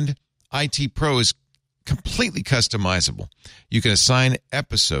 And IT Pro is completely customizable. You can assign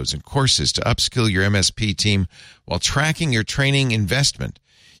episodes and courses to upskill your MSP team while tracking your training investment.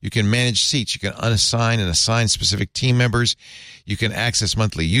 You can manage seats. You can unassign and assign specific team members. You can access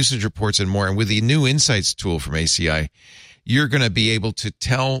monthly usage reports and more. And with the new Insights tool from ACI, you're going to be able to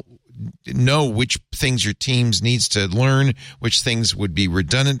know which things your teams needs to learn, which things would be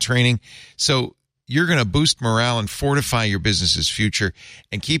redundant training. So you're going to boost morale and fortify your business's future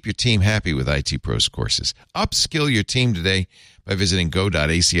and keep your team happy with IT Pro's courses. Upskill your team today by visiting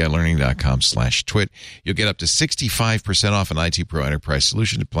go.acilearning.com/twit. You'll get up to 65% off an IT Pro Enterprise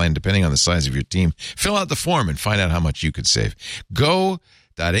Solution plan depending on the size of your team. Fill out the form and find out how much you could save.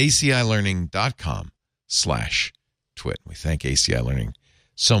 Go.acilearning.com/twit. We thank ACI Learning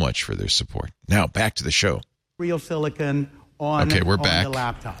so much for their support. Now, back to the show. Real silicon on the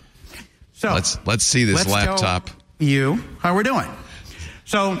laptop. So let's see this laptop. You how we're doing.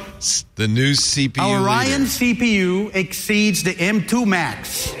 So the new CPU. Our Oryon CPU exceeds the M2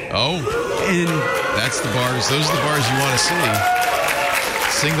 Max. Oh, that's the bars. Those are the bars you want to see.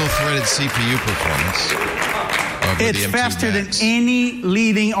 Single-threaded CPU performance. It's faster than any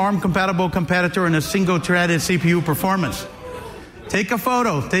leading ARM-compatible competitor in a single-threaded CPU performance. Take a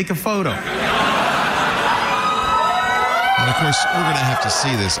photo. Take a photo. And of course, we're going to have to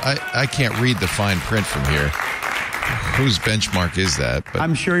see this. I can't read the fine print from here. Whose benchmark is that? But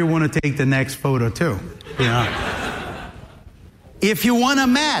I'm sure you want to take the next photo too. Yeah. If you want to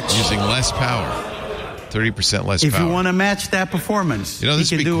match, using less power, 30% less power. If you want to match that performance,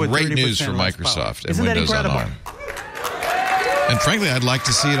 this would be great news for Microsoft and Windows on ARM. And frankly, I'd like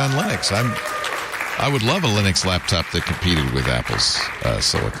to see it on Linux. I would love a Linux laptop that competed with Apple's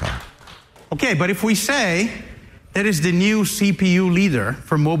Silicon. Okay, but if we say that is the new CPU leader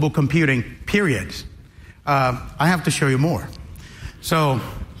for mobile computing, period, I have to show you more. So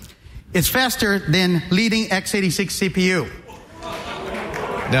it's faster than leading x86 CPU.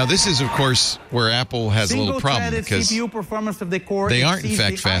 Now, this is, of course, where Apple has a little problem because CPU performance of the core they aren't, in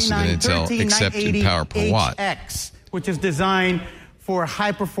fact, faster than Intel, except in power per watt. HX, which is designed for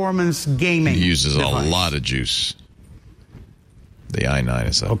high-performance gaming. It uses a lot of juice. The i9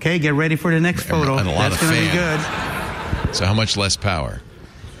 is up. Okay, get ready for the next photo. And a lot That's of going to be good. So how much less power?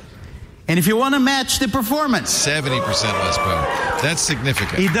 And if you want to match the performance, 70% less power. That's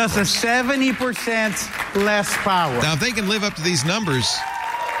significant. He does a 70% less power. Now, if they can live up to these numbers,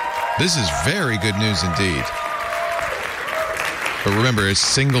 this is very good news indeed. But remember, it's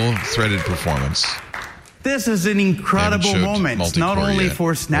single-threaded performance. This is an incredible moment, not only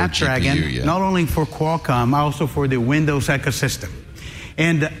for Snapdragon, not only for Qualcomm, also for the Windows ecosystem.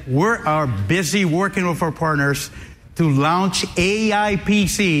 And we are busy working with our partners to launch AI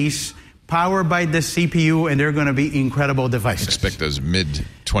PCs powered by the CPU, and they're going to be incredible devices. Expect those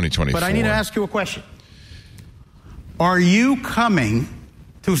mid-2024. But I need to ask you a question. Are you coming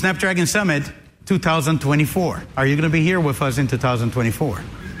to Snapdragon Summit 2024? Are you going to be here with us in 2024?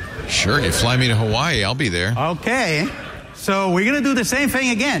 Sure, you fly me to Hawaii, I'll be there. Okay, so we're going to do the same thing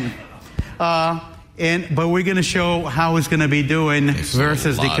again. But we're going to show how it's going to be doing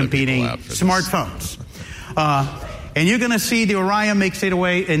versus the competing smartphones. And you're going to see the Oryon makes its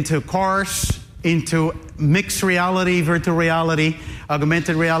way into cars, into mixed reality, virtual reality,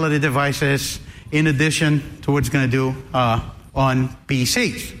 augmented reality devices, in addition to what it's going to do on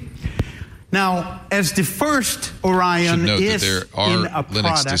PCs. Now, as the first Oryon is there are in a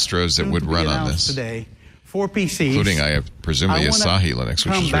Linux distros that would run on this today for PCs, including presumably Asahi Linux,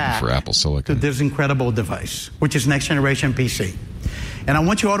 which is written for Apple Silicon. To this incredible device, which is next generation PC. And I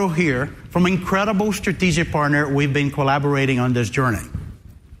want you all to hear from an incredible strategic partner we've been collaborating on this journey.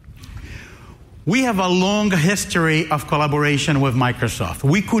 We have a long history of collaboration with Microsoft.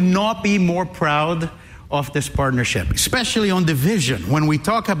 We could not be more proud of this partnership, especially on the vision. When we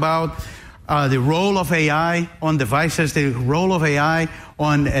talk about the role of AI on devices, the role of AI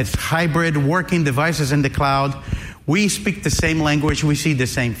on its hybrid working devices in the cloud, we speak the same language, we see the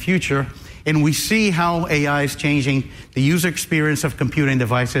same future, and we see how AI is changing the user experience of computing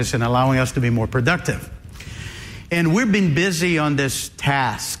devices and allowing us to be more productive. And we've been busy on this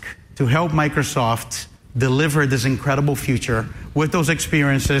task to help Microsoft deliver this incredible future with those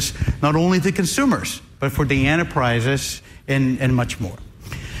experiences, not only to consumers, but for the enterprises and much more.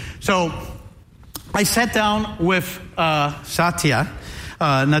 So I sat down with Satya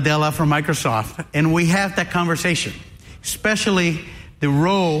Nadella from Microsoft, and we had that conversation, especially the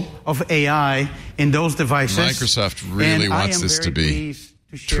role of AI in those devices. Microsoft really wants this to be pleased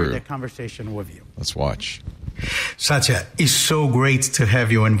to share true. that conversation with you. Let's watch. Satya, it's so great to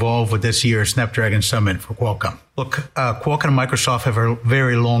have you involved with this year's Snapdragon Summit for Qualcomm. Look, Qualcomm and Microsoft have a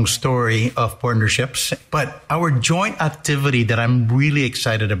very long story of partnerships, but our joint activity that I'm really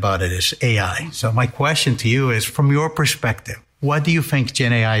excited about it is AI. So my question to you is, from your perspective, what do you think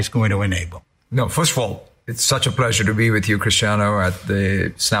Gen AI is going to enable? No, first of all, it's such a pleasure to be with you, Cristiano, at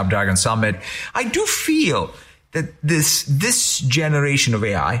the Snapdragon Summit. I do feel that this generation of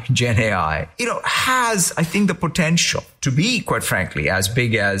AI, Gen AI, has, I think, the potential to be, quite frankly, as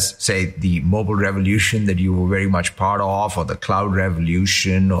big as, say, the mobile revolution that you were very much part of, or the cloud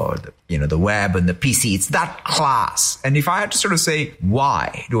revolution, or the web and the PC. It's that class. And if I had to sort of say,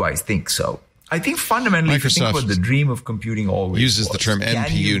 why do I think so? I think fundamentally, if you think about the dream of computing always uses the term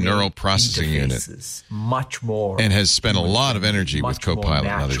NPU, neural processing unit, much more, and has spent a lot of energy with Copilot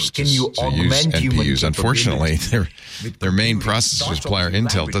and others to use NPUs. Unfortunately, their main processor supplier,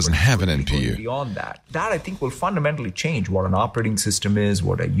 Intel, doesn't have an NPU. Beyond that I think will fundamentally change what an operating system is,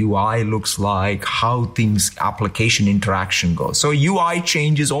 what a UI looks like, how things, application interaction goes. So UI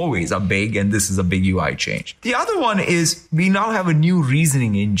changes always are big, and this is a big UI change. The other one is we now have a new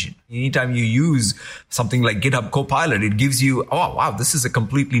reasoning engine. Anytime you use something like GitHub Copilot, it gives you, oh, wow, this is a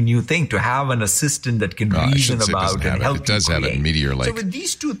completely new thing to have an assistant that can reason about and help you. It does have it in Meteor Lake. So with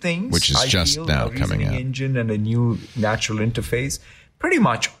these two things, which is just now coming out, engine and a new natural interface, pretty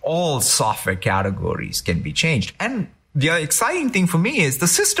much all software categories can be changed. And the exciting thing for me is the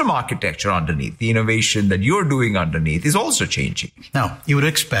system architecture underneath, the innovation that you're doing underneath is also changing. Now, you would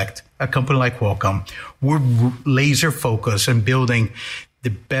expect a company like Qualcomm, we're laser focused on building the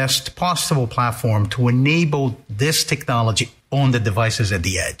best possible platform to enable this technology on the devices at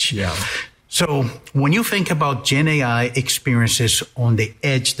the edge. Yeah. So when you think about Gen AI experiences on the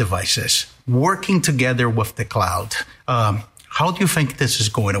edge devices, working together with the cloud, how do you think this is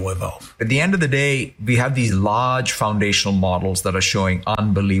going to evolve? At the end of the day, we have these large foundational models that are showing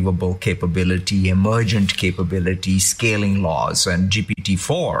unbelievable capability, emergent capability, scaling laws, and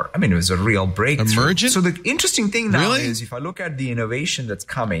GPT-4. I mean, it was a real breakthrough. Emergent? So the interesting thing now is, if I look at the innovation that's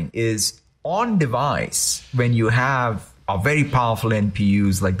coming, is on device, when you have a very powerful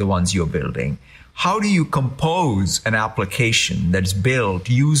NPUs like the ones you're building, how do you compose an application that's built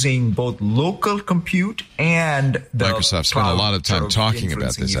using both local compute and the Microsoft spent a lot of time talking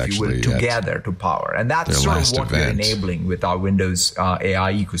about this, actually, together to power. And that's sort of what we're enabling with our Windows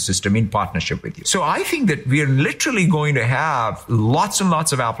AI ecosystem in partnership with you. So I think that we are literally going to have lots and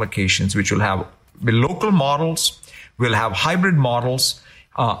lots of applications which will have local models, we'll have hybrid models,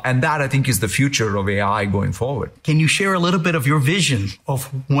 and that, I think, is the future of AI going forward. Can you share a little bit of your vision of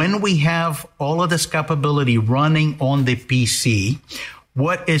when we have all of this capability running on the PC,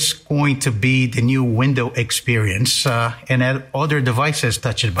 what is going to be the new window experience and other devices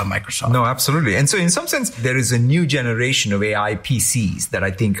touched by Microsoft? No, absolutely. And so in some sense, there is a new generation of AI PCs that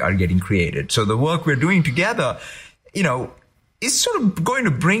I think are getting created. So the work we're doing together, is sort of going to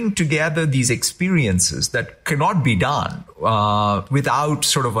bring together these experiences that cannot be done without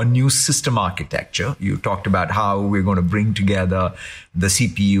sort of a new system architecture. You talked about how we're going to bring together the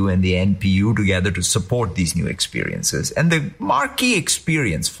CPU and the NPU together to support these new experiences. And the marquee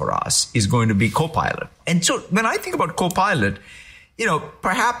experience for us is going to be Copilot. And so when I think about Copilot,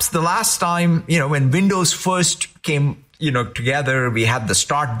 perhaps the last time, when Windows first came, together, we had the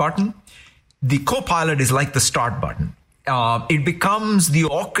start button. The Copilot is like the start button. it becomes the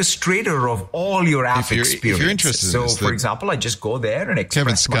orchestrator of all your app experiences. If you're interested in this, for example, I just go there and express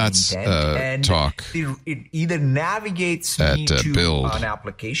Kevin Scott's my intent, and talk it either navigates me to Build. an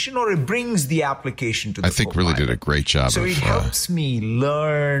application or it brings the application to the I think really did a great job So of it helps me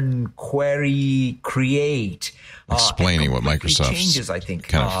learn, query, create. explaining what Microsoft's changes, I think,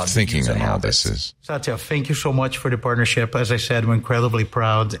 kind of thinking on all this is. Satya, thank you so much for the partnership. As I said, we're incredibly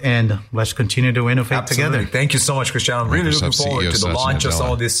proud, and let's continue to innovate together. Thank you so much, Cristiano. I'm really looking forward to the launch of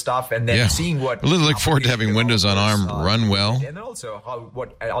all this stuff and then seeing what... Really look forward to having Windows on ARM run well. And also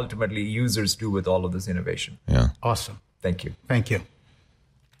what ultimately users do with all of this innovation. Yeah. Awesome. Thank you. Thank you.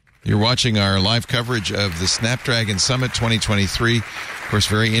 You're watching our live coverage of the Snapdragon Summit 2023. Of course,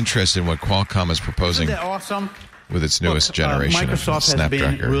 very interested in what Qualcomm is proposing. Isn't that awesome? With its newest generation Microsoft of Snapdragon,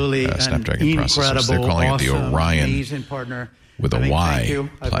 has been really Snapdragon an processors. They're calling it the Oryon amazing partner. with a Y thank you,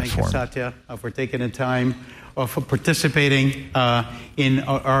 platform. Satya, for taking the time, for participating in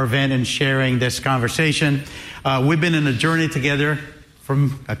our event and sharing this conversation. We've been in a journey together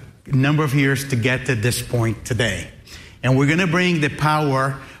from a number of years to get to this point today. And we're going to bring the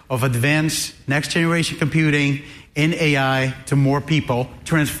power of advanced next generation computing in AI to more people,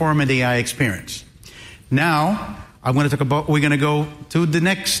 transforming the AI experience. Now, we're going to go to the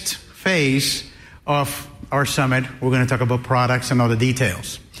next phase of our summit. We're going to talk about products and other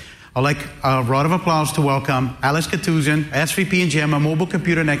details. I'd like a round of applause to welcome Alex Katuzian, SVP and GM of Mobile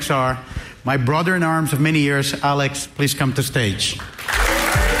Computer and XR, my brother in arms of many years. Alex, please come to stage.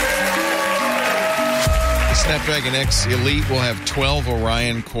 The Snapdragon X Elite will have 12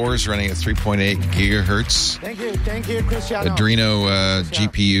 Oryon cores running at 3.8 gigahertz. Thank you, Cristiano. Adreno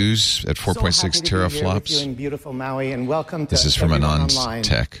GPUs at 4.6 teraflops. Beautiful Maui, and welcome to this is from Anand's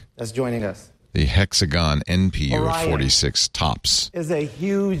Tech. That's joining us. The Hexagon NPU of 46 tops. Is a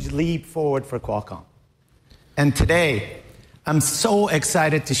huge leap forward for Qualcomm. And today, I'm so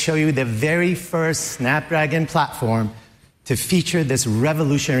excited to show you the very first Snapdragon platform to feature this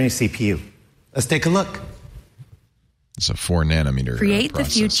revolutionary CPU. Let's take a look. It's a 4-nanometer Create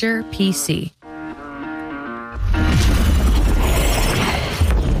process. the future PC.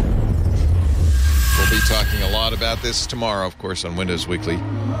 We'll be talking a lot about this tomorrow, of course, on Windows Weekly.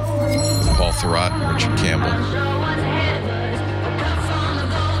 Paul Thurrott and Richard Campbell.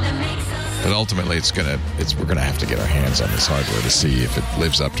 But ultimately, we're gonna have to get our hands on this hardware to see if it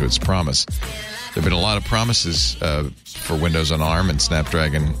lives up to its promise. There have been a lot of promises for Windows on ARM and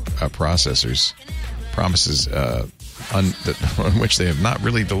Snapdragon processors. Promises on which they have not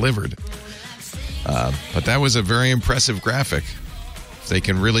really delivered. But that was a very impressive graphic. They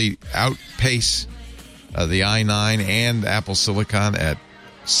can really outpace the i9 and Apple Silicon at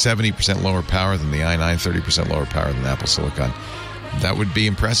 70% lower power than the i9, 30% lower power than Apple Silicon. That would be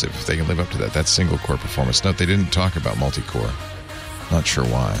impressive if they can live up to that. That's single-core performance. Note, they didn't talk about multi-core. Not sure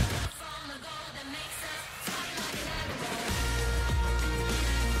why.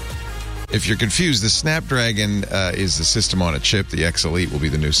 If you're confused, the Snapdragon is the system on a chip. The X Elite will be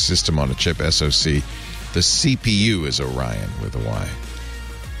the new system on a chip, SoC. The CPU is Oryon with a Y.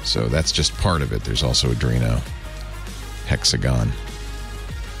 So that's just part of it. There's also Adreno, Hexagon.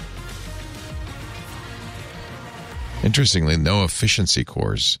 Interestingly, no efficiency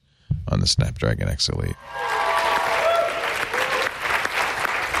cores on the Snapdragon X Elite.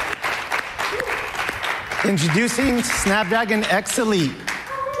 Introducing Snapdragon X Elite.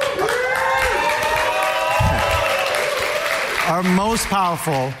 Our most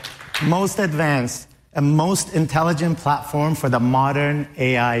powerful, most advanced, and most intelligent platform for the modern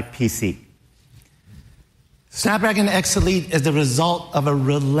AI PC. Snapdragon X Elite is the result of a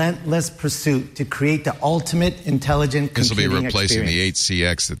relentless pursuit to create the ultimate intelligent computing experience. This will be replacing experience. the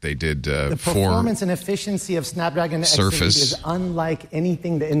 8CX that they did The for performance and efficiency of Snapdragon X Elite is unlike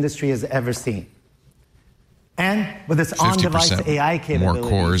anything the industry has ever seen. And with its on-device AI capabilities, more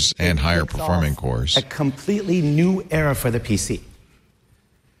cores and higher performing cores. A completely new era for the PC.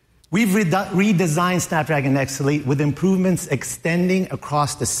 We've redesigned Snapdragon X Elite with improvements extending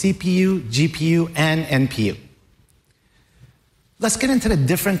across the CPU, GPU, and NPU. Let's get into the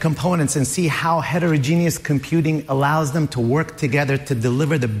different components and see how heterogeneous computing allows them to work together to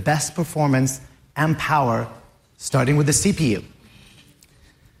deliver the best performance and power, starting with the CPU.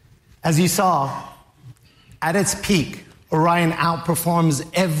 As you saw, at its peak, Oryon outperforms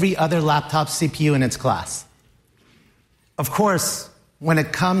every other laptop CPU in its class. Of course, when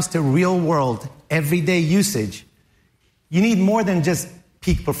it comes to real-world, everyday usage, you need more than just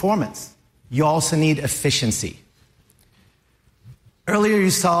peak performance. You also need efficiency. Earlier,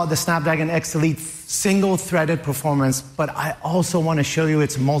 you saw the Snapdragon X Elite single-threaded performance, but I also want to show you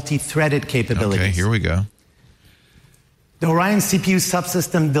its multi-threaded capabilities. Okay, here we go. The Oryon CPU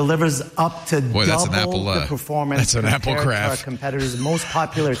subsystem delivers up to that's double the performance that's an Apple compared to our graph. competitors' most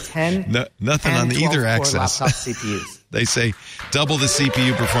popular 10 nothing on either axis. laptop CPUs. They say double the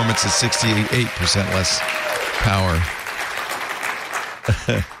CPU performance is 68% less power.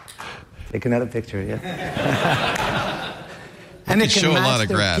 Take another picture, yeah. And it can show a match lot of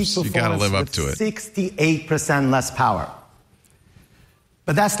their graphs. peak You got to live up performance to it. with 68% less power.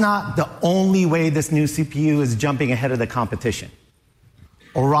 But that's not the only way this new CPU is jumping ahead of the competition.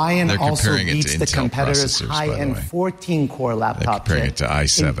 Oryon also beats the competitor's high-end 14-core laptop comparing chip it to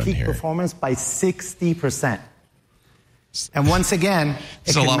i7 in peak here. performance by 60%. And once again,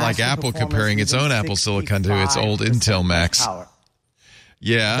 it's a lot like Apple comparing its own Apple Silicon to its old Intel Max. Power.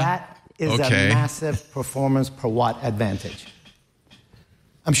 Yeah. That is a massive performance per watt advantage.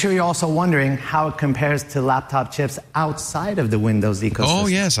 I'm sure you're also wondering how it compares to laptop chips outside of the Windows ecosystem. Oh,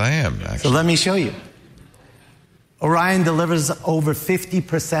 yes, I am, actually. So let me show you. Oryon delivers over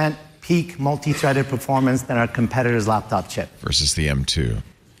 50% peak multi-threaded performance than our competitor's laptop chip. Versus the M2.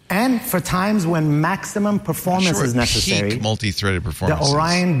 And for times when maximum performance is necessary, peak multi-threaded performance. The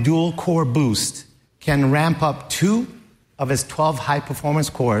Oryon dual-core boost can ramp up 2 of its 12 high-performance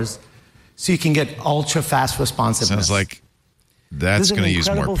cores so you can get ultra-fast responsiveness. Sounds like that's going to use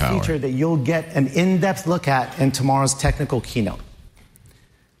more power. This is an incredible feature that you'll get an in-depth look at in tomorrow's technical keynote.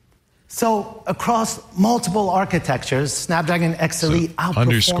 So, across multiple architectures, Snapdragon X Elite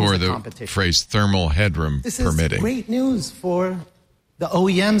outperforms the competition. The phrase thermal headroom permitting. This is great news for the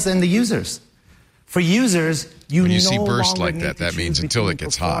OEMs and the users. For users, you when you no see burst longer like need that, to that means choose until it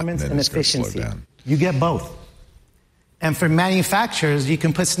gets hot, and then it's going to slow down. You get both. And for manufacturers, you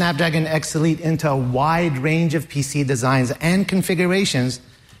can put Snapdragon X Elite into a wide range of PC designs and configurations,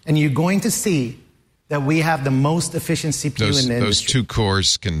 and you're going to see that we have the most efficient CPU in the industry. Those 2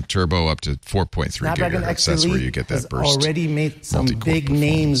 cores can turbo up to 4.3 Snapdragon gigahertz. X That's Elite where you get that burst. has already made some big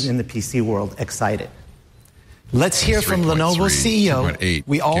names in the PC world excited. Let's hear from Lenovo's CEO.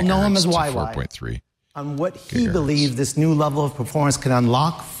 We all know him as YY. 4.3. On what he believes this new level of performance can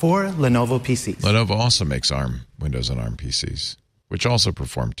unlock for Lenovo PCs. Lenovo also makes Windows on ARM PCs, which also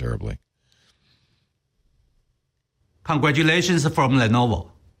perform terribly. Congratulations from Lenovo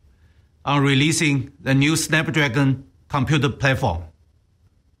on releasing the new Snapdragon computer platform.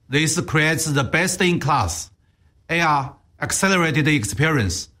 This creates the best-in-class AR accelerated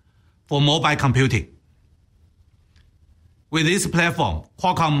experience for mobile computing. With this platform,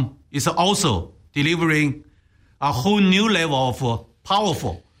 Qualcomm is also delivering a whole new level of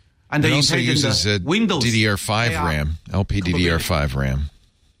powerful and it also intelligent uses Windows DDR5 RAM, LPDDR5 RAM.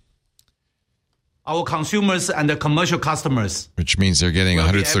 Our consumers and the commercial customers, which means they're getting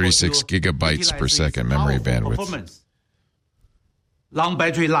 136 gigabytes per second memory bandwidth. Long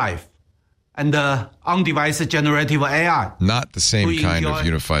battery life, and on-device generative AI. Not the same kind of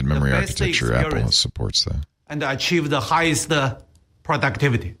unified memory architecture Apple supports, though. And achieve the highest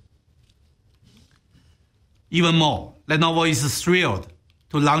productivity. Even more, Lenovo is thrilled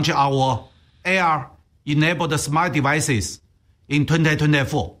to launch our AR-enabled smart devices in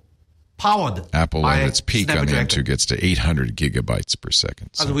 2024, powered Apple by at its peak Snapdragon. on the M2 gets to 800 gigabytes per second.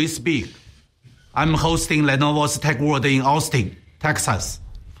 So. As we speak, I'm hosting Lenovo's Tech World in Austin, Texas,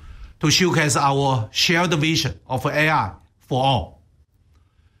 to showcase our shared vision of AI for all,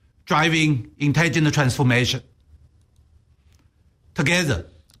 driving intelligent transformation. Together,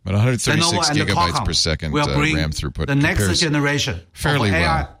 but 136 Lenovo gigabytes per second will bring RAM throughput the next generation fairly of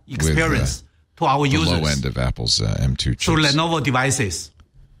AI well experience to our users. The low end of Apple's M2 chips. Through Lenovo devices,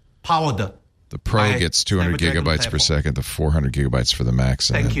 powered. The Pro gets 200 gigabytes per second, the 400 gigabytes for the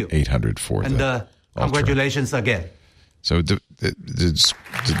Max, and then 800 for the Ultra. Congratulations again. So the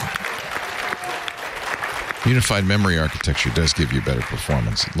unified memory architecture does give you better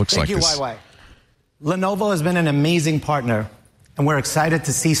performance. It looks like this. Thank you, YY. Lenovo has been an amazing partner, and we're excited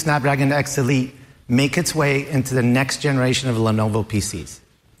to see Snapdragon X Elite make its way into the next generation of Lenovo PCs.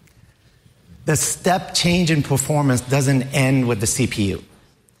 The step change in performance doesn't end with the CPU.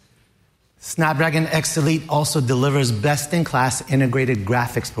 Snapdragon X Elite also delivers best-in-class integrated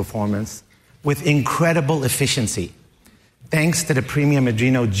graphics performance with incredible efficiency, thanks to the premium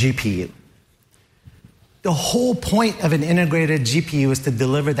Adreno GPU. The whole point of an integrated GPU is to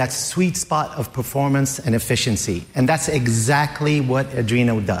deliver that sweet spot of performance and efficiency, and that's exactly what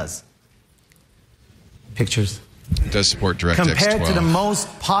Adreno does. Pictures. It does support DirectX 12. Compared to the most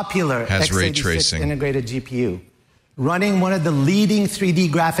popular x86 integrated GPU, running one of the leading 3D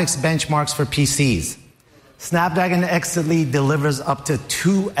graphics benchmarks for PCs, Snapdragon X Elite delivers up to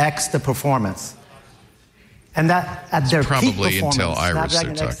 2x the performance. And that at their peak performance,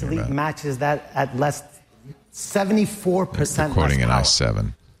 Snapdragon X Elite matches that at less They're quoting an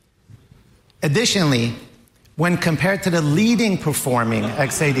i7. Additionally, when compared to the leading performing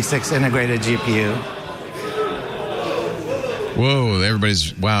x86 integrated GPU, whoa,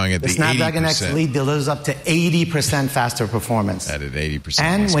 everybody's wowing at the Snapdragon 80%. X Elite delivers up to 80% faster performance. At 80%.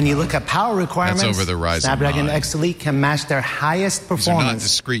 And when you look at power requirements, that's over the Ryzen Snapdragon 9. X Elite can match their highest performance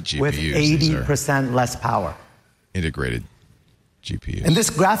discrete GPUs, with 80% less power. Integrated GPUs. And this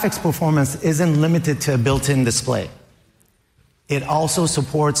graphics performance isn't limited to a built-in display. It also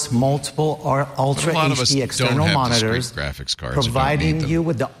supports multiple or Ultra HD external monitors, graphics cards, providing you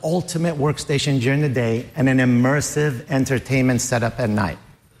with the ultimate workstation during the day and an immersive entertainment setup at night.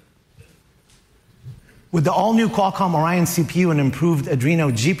 With the all-new Qualcomm Oryon CPU and improved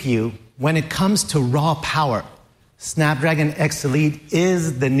Adreno GPU, when it comes to raw power, Snapdragon X Elite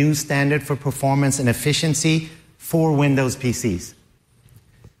is the new standard for performance and efficiency for Windows PCs.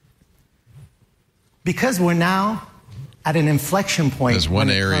 Because we're now at an inflection point. There's one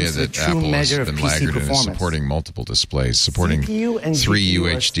when it area comes to that true Apple has measure of been PC laggard in is performance. supporting multiple displays. Supporting CPU and 3 GPU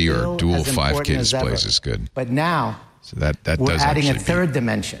UHD or dual as 5K important as ever. displays is good. But now, So that we're does adding a actually third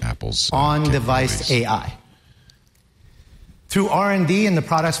dimension, Apple's on-device AI. Through R&D and the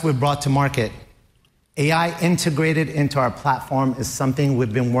products we've brought to market, AI integrated into our platform is something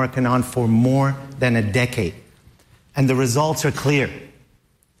we've been working on for more than a decade. And the results are clear.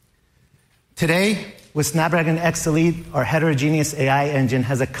 Today, with Snapdragon X Elite, our heterogeneous AI engine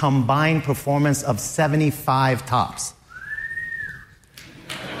has a combined performance of 75 TOPS.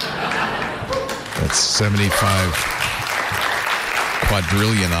 That's 75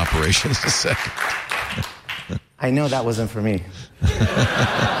 quadrillion operations a second. I know that wasn't for me.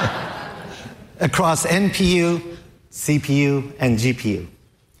 Across NPU, CPU, and GPU.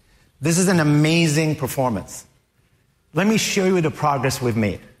 This is an amazing performance. Let me show you the progress we've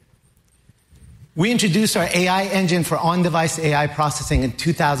made. We introduced our AI engine for on-device AI processing in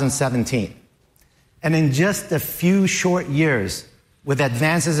 2017. And in just a few short years, with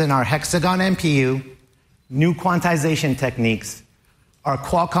advances in our Hexagon NPU, new quantization techniques, our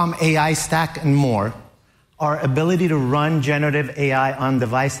Qualcomm AI stack, and more, our ability to run generative AI on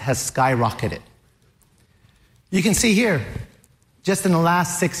device has skyrocketed. You can see here, just in the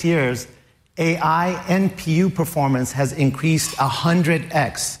last 6 years, AI NPU performance has increased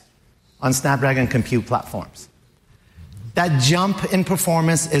 100x on Snapdragon compute platforms. That jump in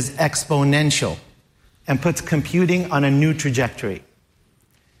performance is exponential and puts computing on a new trajectory.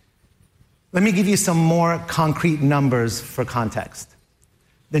 Let me give you some more concrete numbers for context.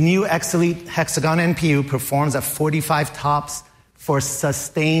 The new X Elite Hexagon NPU performs at 45 TOPS for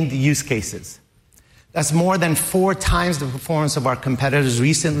sustained use cases. That's more than 4 times the performance of our competitors'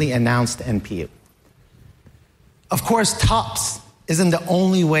 recently announced NPU. Of course, TOPS isn't the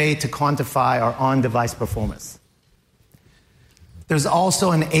only way to quantify our on-device performance. There's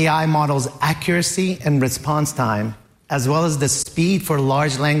also an AI model's accuracy and response time, as well as the speed for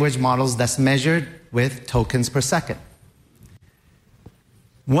large language models that's measured with tokens per second.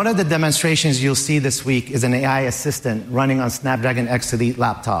 One of the demonstrations you'll see this week is an AI assistant running on Snapdragon X Elite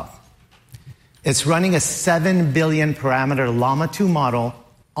laptop. It's running a 7 billion parameter Llama 2 model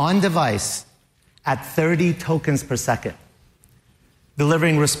on device at 30 tokens per second,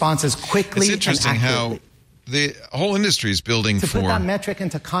 delivering responses quickly and accurately. It's interesting how the whole industry is building to for put that metric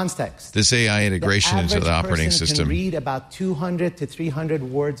into context. This AI integration into the operating system can read about 200 to 300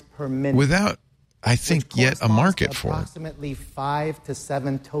 words per minute without, I think, yet a market for it. Approximately 5 to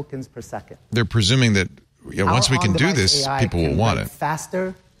 7 tokens per second. They're presuming that once we can do this, AI people will want it.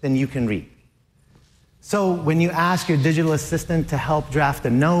 Faster than you can read. So when you ask your digital assistant to help draft a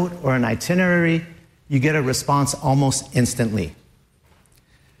note or an itinerary, you get a response almost instantly.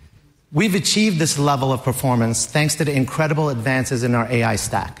 We've achieved this level of performance thanks to the incredible advances in our AI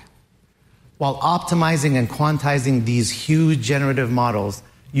stack. While optimizing and quantizing these huge generative models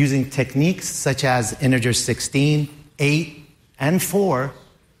using techniques such as integer 16, 8, and 4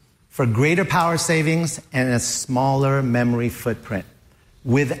 for greater power savings and a smaller memory footprint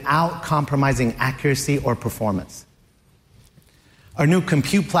without compromising accuracy or performance. Our new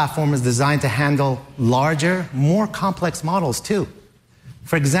compute platform is designed to handle larger, more complex models too.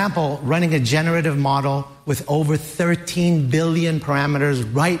 For example, running a generative model with over 13 billion parameters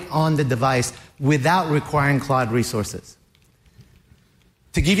right on the device without requiring cloud resources.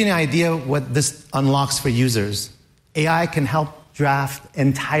 To give you an idea what this unlocks for users, AI can help draft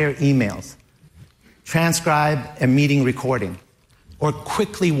entire emails, transcribe a meeting recording, or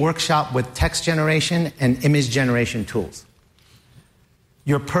quickly workshop with text generation and image generation tools.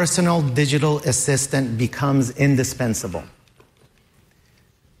 Your personal digital assistant becomes indispensable.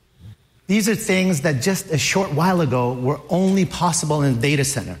 These are things that just a short while ago were only possible in the data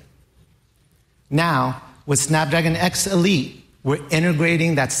center. Now, with Snapdragon X Elite, we're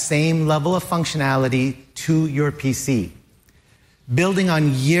integrating that same level of functionality to your PC, building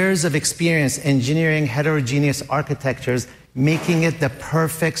on years of experience engineering heterogeneous architectures, making it the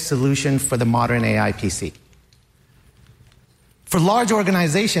perfect solution for the modern AI PC. For large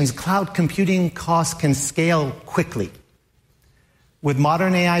organizations, cloud computing costs can scale quickly. With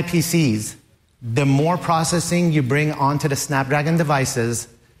modern AI PCs, the more processing you bring onto the Snapdragon devices,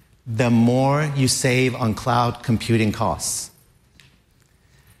 the more you save on cloud computing costs.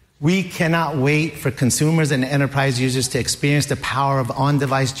 We cannot wait for consumers and enterprise users to experience the power of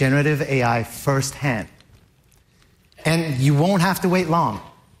on-device generative AI firsthand. And you won't have to wait long.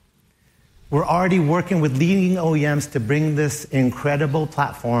 We're already working with leading OEMs to bring this incredible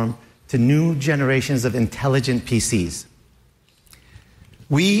platform to new generations of intelligent PCs.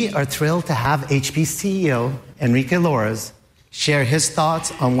 We are thrilled to have HP CEO Enrique Lores share his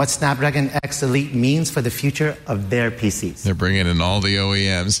thoughts on what Snapdragon X Elite means for the future of their PCs. They're bringing in all the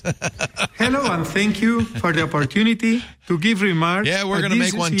OEMs. Hello, and thank you for the opportunity to give remarks. Yeah, we're going to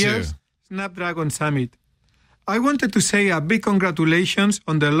make one too. Snapdragon Summit. I wanted to say a big congratulations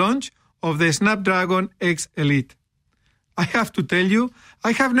on the launch of the Snapdragon X Elite. I have to tell you,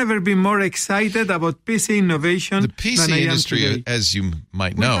 I have never been more excited about PC innovation. The PC industry, as you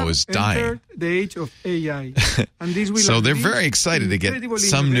might know, is dying. The age of AI. And this will so they're very excited to get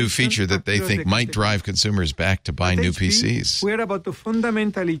some new feature that they think might drive consumers back to buy new PCs. We're about to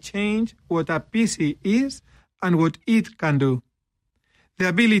fundamentally change what a PC is and what it can do. The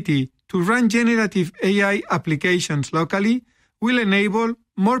ability to run generative AI applications locally will enable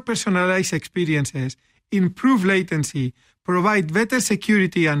more personalized experiences, improve latency, provide better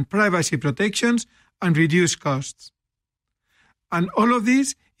security and privacy protections, and reduce costs. And all of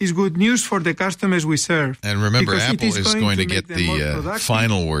this is good news for the customers we serve. And remember, Apple is going to get the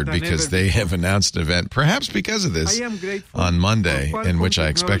final word because they have announced an event, perhaps because of this, on Monday, in which I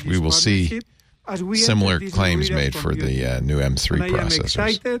expect we will see similar claims made for the new M3 processors. I am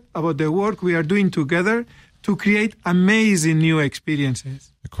excited about the work we are doing together to create amazing new experiences.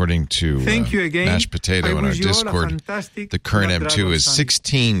 According to Mashed Potato in our Discord, the current M2 is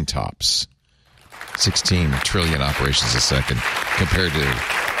 16 tops. 16 trillion operations a second compared to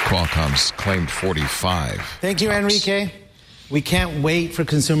Qualcomm's claimed 45. Thank you, Enrique. We can't wait for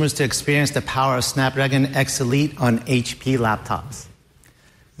consumers to experience the power of Snapdragon X Elite on HP laptops.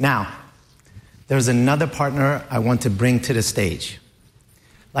 Now, there's another partner I want to bring to the stage.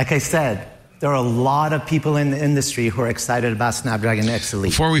 Like I said, there are a lot of people in the industry who are excited about Snapdragon X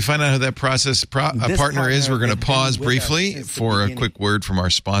Elite. Before we find out who that partner is, we're going to pause briefly for a quick word from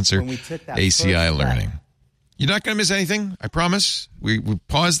our sponsor, ACI Learning. You're not going to miss anything, I promise. We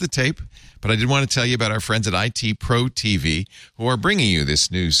paused the tape, but I did want to tell you about our friends at IT Pro TV who are bringing you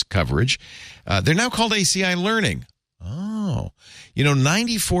this news coverage. They're now called ACI Learning. Oh,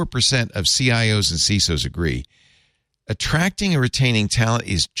 94% of CIOs and CISOs agree attracting and retaining talent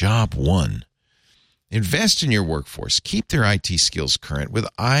is job one. Invest in your workforce. Keep their IT skills current with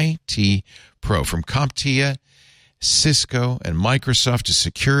IT Pro. From CompTIA, Cisco, and Microsoft to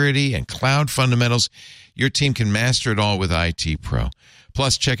security and cloud fundamentals, your team can master it all with IT Pro.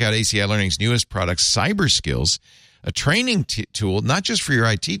 Plus, check out ACI Learning's newest product, Cyber Skills, a training tool not just for your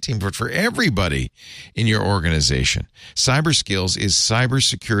IT team, but for everybody in your organization. Cyber Skills is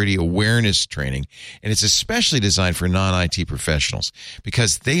cybersecurity awareness training, and it's especially designed for non-IT professionals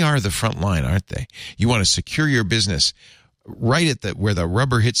because they are the front line, aren't they? You want to secure your business right at where the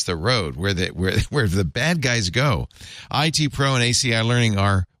rubber hits the road, where the bad guys go. IT Pro and ACI Learning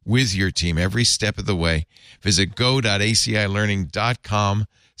are with your team every step of the way. Visit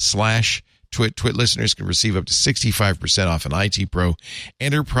go.acilearning.com/Twit. Twit listeners can receive up to 65% off an IT Pro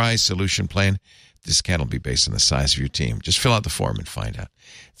Enterprise Solution Plan. Discount will be based on the size of your team. Just fill out the form and find out.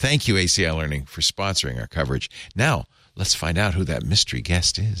 Thank you, ACI Learning, for sponsoring our coverage. Now, let's find out who that mystery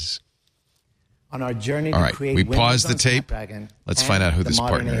guest is. On our journey to create we paused the tape. Let's find out who this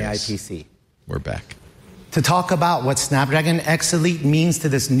partner AI is. PC. We're back. To talk about what Snapdragon X Elite means to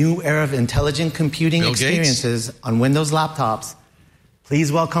this new era of intelligent computing experiences on Windows laptops,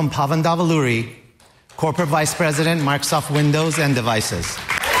 please welcome Pavan Davaluri, Corporate Vice President, Microsoft Windows and Devices.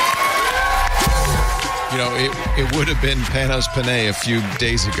 It would have been Panos Panay a few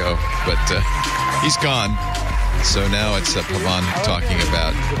days ago, but he's gone. So now it's Pavan talking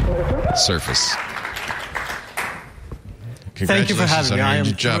about Surface. Thank you for having me. I am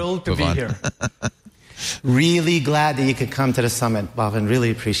thrilled to be here. Really glad that you could come to the summit, Pavan. Really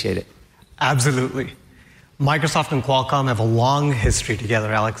appreciate it. Absolutely. Microsoft and Qualcomm have a long history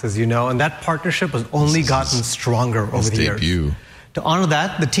together, Alex, as you know, and that partnership has only gotten stronger over the years. To honor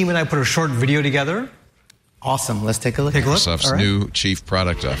that, the team and I put a short video together. Awesome. Let's take a look. Microsoft's new Chief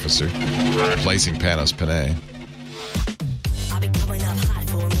Product Officer, replacing Panos Panay.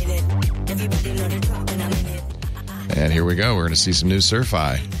 And here we go. We're going to see some new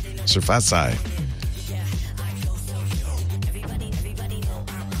Surface.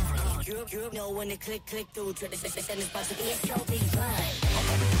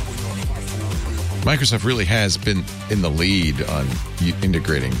 Microsoft really has been in the lead on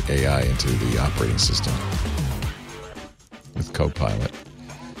integrating AI into the operating system with Copilot.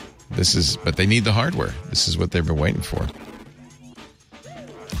 But they need the hardware. This is what they've been waiting for.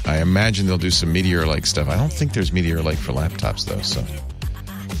 I imagine they'll do some Meteor Lake stuff. I don't think there's Meteor Lake for laptops, though, so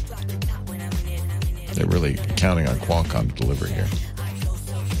they're really counting on Qualcomm to deliver here.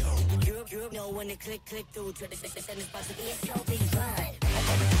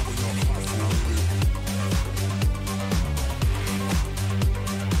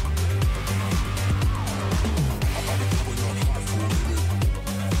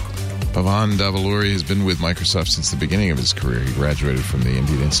 Pavan Davaluri has been with Microsoft since the beginning of his career. He graduated from the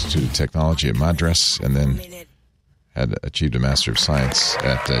Indian Institute of Technology at Madras and then had achieved a Master of Science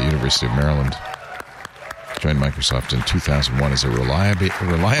at University of Maryland. Joined Microsoft in 2001 as a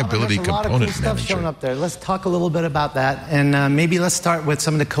reliability component stuff manager. Showing up there. Let's talk a little bit about that, and maybe let's start with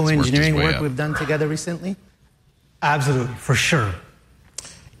some of the co-engineering work we've done together recently. Absolutely, for sure.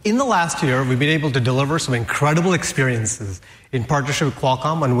 In the last year, we've been able to deliver some incredible experiences in partnership with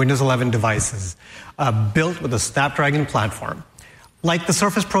Qualcomm on Windows 11 devices built with the Snapdragon platform, like the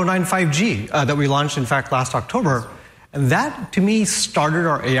Surface Pro 9 5G that we launched, in fact, last October. And that, to me, started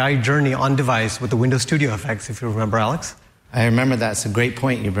our AI journey on device with the Windows Studio effects, if you remember, Alex. I remember that. It's a great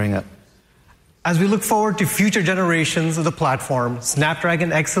point you bring up. As we look forward to future generations of the platform,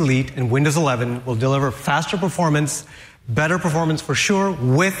 Snapdragon X Elite and Windows 11 will deliver faster performance, better performance for sure,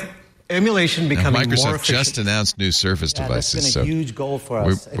 with emulation becoming more efficient. Microsoft just announced new Surface devices. That's been a huge goal for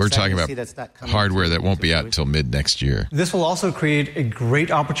us. We're talking about hardware that won't be out until mid next year. This will also create a great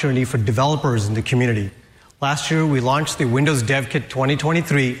opportunity for developers in the community. Last year, we launched the Windows Dev Kit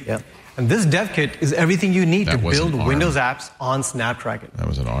 2023. Yep. And this Dev Kit is everything you need to build Windows apps on Snapdragon. That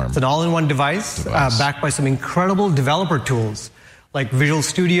was an ARM. It's an all-in-one device. Backed by some incredible developer tools like Visual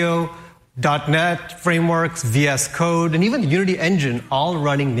Studio, .NET frameworks, VS Code, and even the Unity engine, all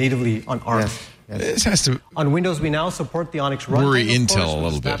running natively on ARM. Yes. This has to on Windows, we now support the Onyx runtime, worry Intel a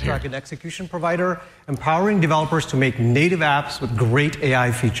little bit here. Snapdragon execution provider, empowering developers to make native apps with great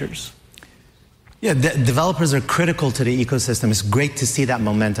AI features. Yeah, developers are critical to the ecosystem. It's great to see that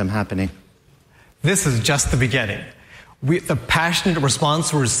momentum happening. This is just the beginning. The passionate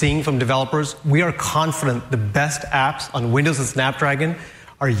response we're seeing from developers, we are confident the best apps on Windows and Snapdragon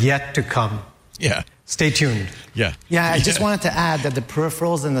are yet to come. Yeah. Stay tuned. Yeah. Yeah, I just wanted to add that the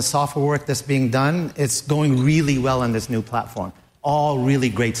peripherals and the software work that's being done, it's going really well on this new platform. All really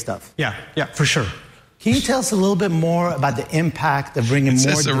great stuff. Yeah, for sure. Can you tell us a little bit more about the impact of bringing more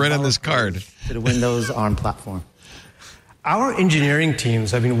developers right on this card to the Windows ARM platform? Our engineering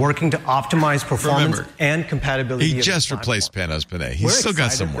teams have been working to optimize performance and compatibility. He just replaced Panos Panay. He's still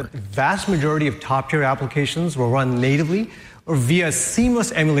got some work. The vast majority of top-tier applications will run natively or via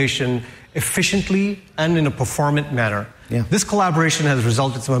seamless emulation efficiently and in a performant manner. Yeah. This collaboration has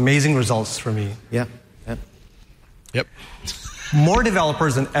resulted in some amazing results for me. Yep. More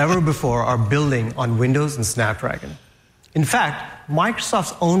developers than ever before are building on Windows and Snapdragon. In fact,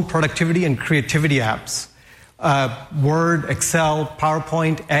 Microsoft's own productivity and creativity apps, Word, Excel,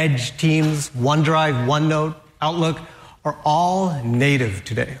 PowerPoint, Edge, Teams, OneDrive, OneNote, Outlook, are all native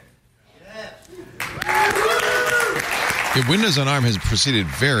today. Windows on ARM has proceeded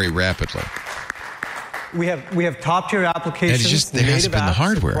very rapidly. We have top-tier applications, native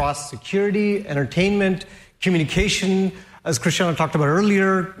apps across security, entertainment, communication, as Cristiano talked about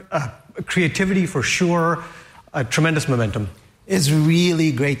earlier, creativity for sure, tremendous momentum. It's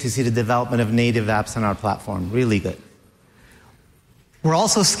really great to see the development of native apps on our platform. Really good. We're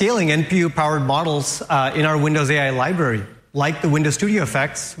also scaling NPU-powered models in our Windows AI library, like the Windows Studio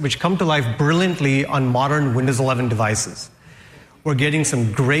effects, which come to life brilliantly on modern Windows 11 devices. We're getting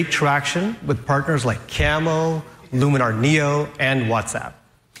some great traction with partners like Camo, Luminar Neo, and WhatsApp.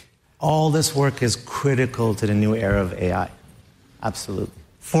 All this work is critical to the new era of AI. Absolutely.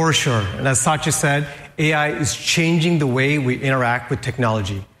 For sure. And as Satya said, AI is changing the way we interact with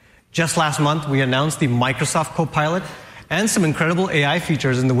technology. Just last month, we announced the Microsoft Copilot and some incredible AI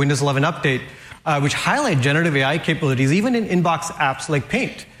features in the Windows 11 update, which highlight generative AI capabilities even in inbox apps like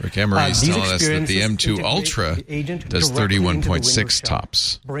Paint. Rick Emery is telling us that the M2 Ultra does 31.6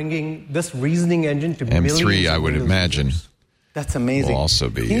 tops. Bringing this reasoning engine to M3, I would imagine. Users. That's amazing. Will also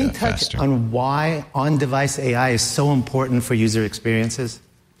be Can you touch faster. on why on-device AI is so important for user experiences?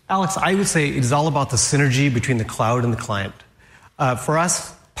 Alex, I would say it's all about the synergy between the cloud and the client. For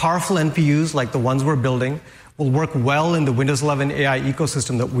us, powerful NPUs like the ones we're building will work well in the Windows 11 AI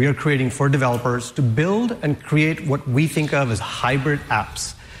ecosystem that we are creating for developers to build and create what we think of as hybrid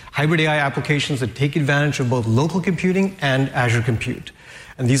apps, hybrid AI applications that take advantage of both local computing and Azure Compute.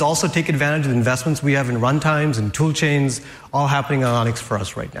 And these also take advantage of the investments we have in runtimes and tool chains, all happening on Onyx for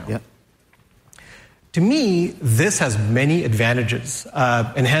us right now. Yep. To me, this has many advantages.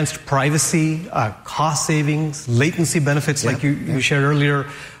 Enhanced privacy, cost savings, latency benefits like you shared earlier,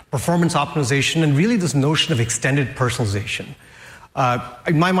 performance optimization, and really this notion of extended personalization.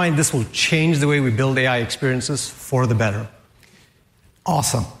 In my mind, this will change the way we build AI experiences for the better.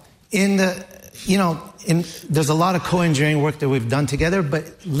 Awesome. There's a lot of co-engineering work that we've done together,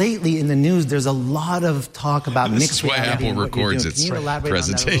 but lately in the news, there's a lot of talk about mixed reality. This is why Apple records its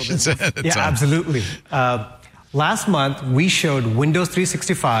presentations at a time. Yeah, absolutely. Last month, we showed Windows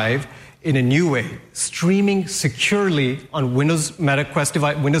 365 in a new way, streaming securely on Windows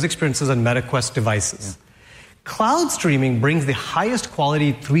experiences on Meta Quest devices. Yeah. Cloud streaming brings the highest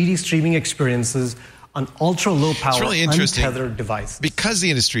quality 3D streaming experiences on ultra-low power, untethered devices. Because the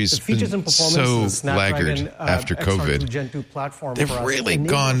industry has been so laggard after COVID, they've really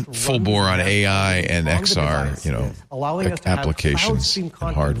gone full bore on AI and XR, applications and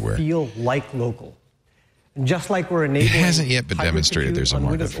hardware. Feel like local. And just like we're enabling, it hasn't yet been demonstrated there's a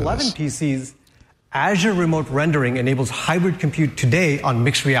market for Windows 11 this. PCs, Azure Remote Rendering enables hybrid compute today on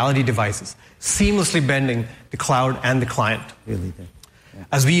mixed reality devices, seamlessly blending the cloud and the client. Really good. Yeah.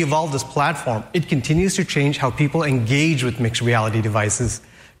 As we evolve this platform, it continues to change how people engage with mixed reality devices,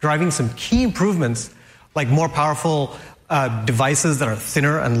 driving some key improvements like more powerful devices that are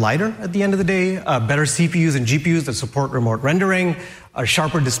thinner and lighter at the end of the day, better CPUs and GPUs that support remote rendering,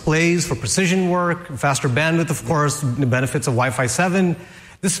 sharper displays for precision work, faster bandwidth, of course, the benefits of Wi-Fi 7.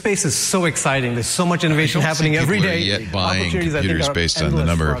 This space is so exciting. There's so much innovation happening every day. Yet buying computers based on the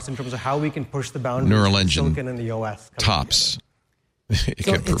number of in terms of how we can push the boundaries neural of engine silicon and the OS tops. It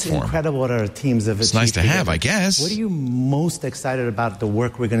can It's perform. incredible what our teams have achieved. It's nice to have, together. I guess. What are you most excited about the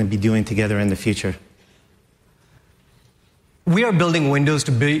work we're going to be doing together in the future? We are building Windows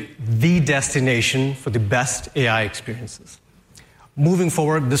to be the destination for the best AI experiences. Moving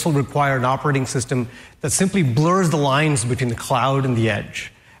forward, this will require an operating system that simply blurs the lines between the cloud and the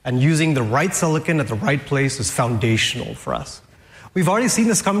edge. And using the right silicon at the right place is foundational for us. We've already seen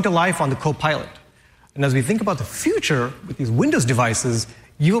this come to life on the Copilot. And as we think about the future with these Windows devices,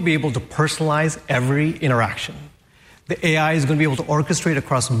 you will be able to personalize every interaction. The AI is going to be able to orchestrate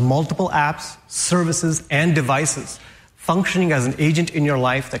across multiple apps, services, and devices, functioning as an agent in your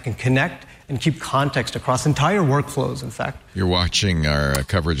life that can connect and keep context across entire workflows, in fact. You're watching our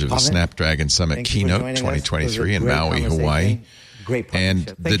coverage of the Snapdragon Summit Keynote 2023 in Maui, Hawaii. Great and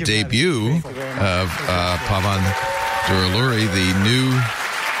the debut of Pavan Duraluri, the new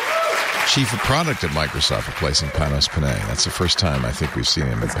chief of product at Microsoft, replacing Panos Panay. That's the first time I think we've seen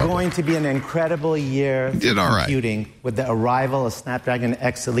him in It's public. going to be an incredible year Did for all right. computing with the arrival of Snapdragon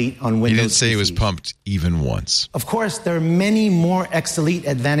X Elite on Windows. He didn't say PCs. he was pumped even once. Of course, there are many more X Elite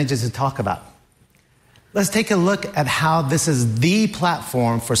advantages to talk about. Let's take a look at how this is the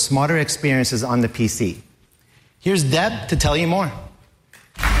platform for smarter experiences on the PC. Here's Deb to tell you more.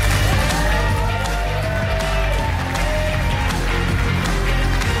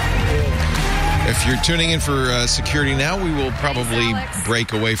 If you're tuning in for Security Now, we will probably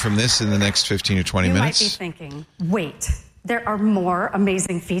break away from this in the next 15 or 20 minutes. You might be thinking, wait, there are more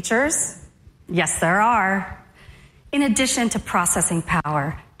amazing features? Yes, there are. In addition to processing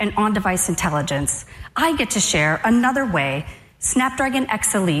power and on-device intelligence, I get to share another way Snapdragon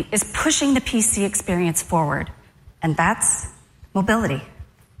X Elite is pushing the PC experience forward, and that's mobility.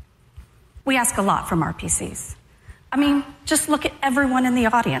 We ask a lot from our PCs. I mean, just look at everyone in the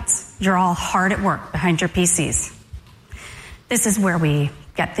audience. You're all hard at work behind your PCs. This is where we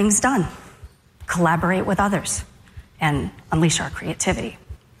get things done, collaborate with others, and unleash our creativity.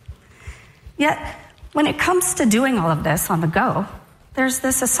 Yet, when it comes to doing all of this on the go, there's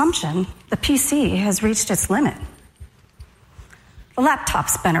this assumption the PC has reached its limit. The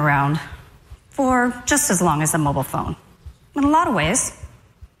laptop's been around for just as long as the mobile phone. In a lot of ways,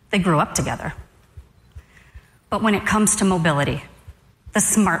 they grew up together. But when it comes to mobility, the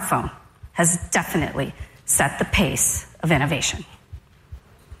smartphone has definitely set the pace of innovation.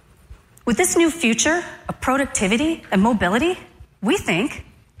 With this new future of productivity and mobility, we think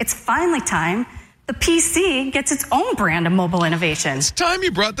it's finally time the PC gets its own brand of mobile innovation. It's time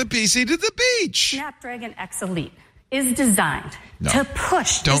you brought the PC to the beach. Snapdragon X Elite is designed to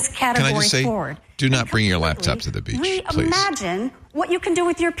push this category forward. Do not bring your laptop to the beach, please. Reimagine what you can do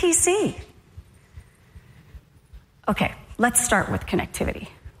with your PC. Okay, let's start with connectivity,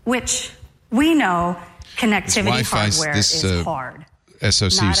 which we know connectivity hardware is hard.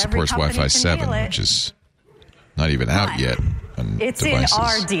 SoC supports Wi-Fi 7, which is not even out yet on it's devices. In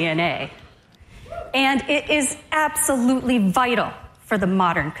our DNA. And it is absolutely vital for the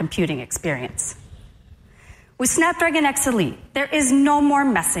modern computing experience. With Snapdragon X Elite, there is no more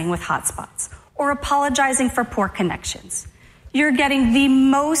messing with hotspots or apologizing for poor connections. You're getting the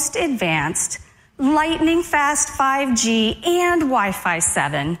most advanced, lightning-fast 5G and Wi-Fi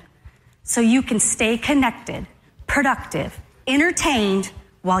 7 so you can stay connected, productive, entertained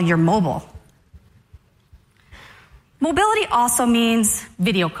while you're mobile. Mobility also means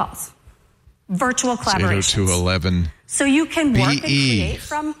video calls, virtual collaboration. 802.11. So you can work and create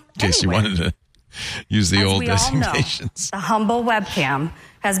from in case anywhere. you wanted to use the old we all know, designations. the humble webcam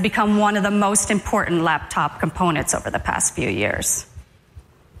has become one of the most important laptop components over the past few years.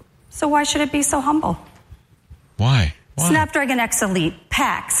 So why should it be so humble? Why? Snapdragon X Elite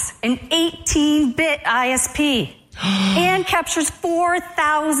packs an 18-bit ISP and captures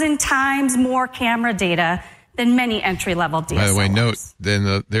 4,000 times more camera data than many entry-level DSLRs. By the way, note,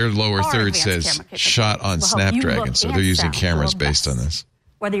 then their lower third says shot on Snapdragon, so they're using cameras based on this.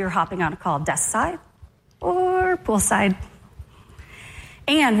 Whether you're hopping on a call desk side or poolside.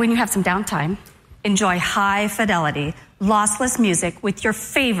 And when you have some downtime, enjoy high-fidelity, lossless music with your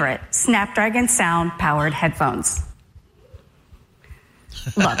favorite Snapdragon sound-powered headphones.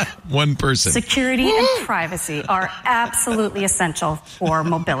 Look, one person. Security and privacy are absolutely essential for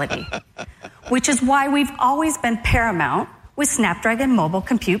mobility, which is why we've always been paramount with Snapdragon mobile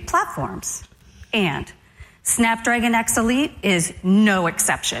compute platforms. And Snapdragon X Elite is no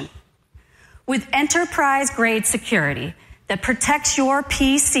exception. With enterprise-grade security that protects your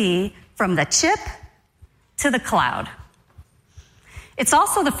PC from the chip to the cloud. It's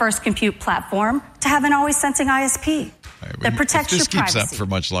also the first compute platform to have an always-sensing ISP that protects your privacy. If this keeps up for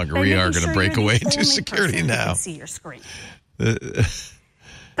much longer, we are going to break away into security now. See your screen.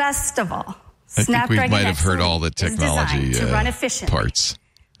 Best of all, I think we might have heard all the is technology designed to run efficiently, parts,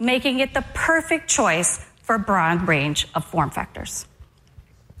 making it the perfect choice for a broad range of form factors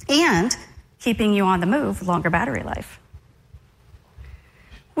and keeping you on the move, longer battery life.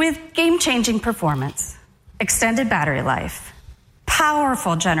 With game-changing performance, extended battery life,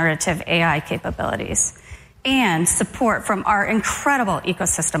 powerful generative AI capabilities, and support from our incredible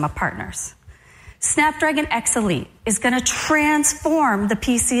ecosystem of partners, Snapdragon X Elite is going to transform the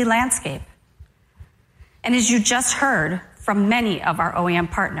PC landscape. And as you just heard from many of our OEM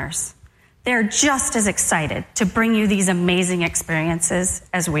partners, they're just as excited to bring you these amazing experiences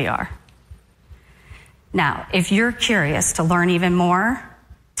as we are. Now, if you're curious to learn even more,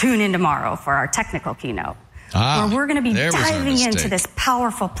 tune in tomorrow for our technical keynote, where we're going to be diving into this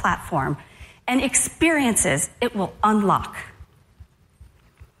powerful platform and experiences it will unlock.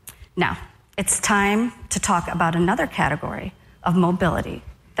 Now, it's time to talk about another category of mobility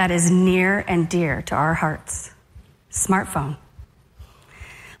that is near and dear to our hearts: smartphone.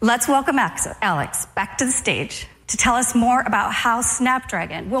 Let's welcome Alex back to the stage to tell us more about how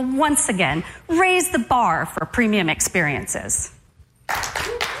Snapdragon will once again raise the bar for premium experiences.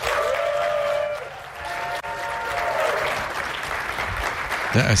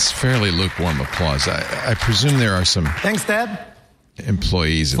 That's fairly lukewarm applause. I presume there are some Thanks, Deb.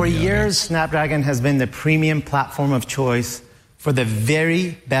 employees in For the years, audience. Snapdragon has been the premium platform of choice for the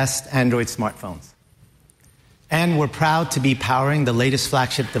very best Android smartphones. And we're proud to be powering the latest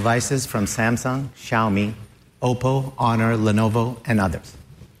flagship devices from Samsung, Xiaomi, Oppo, Honor, Lenovo, and others.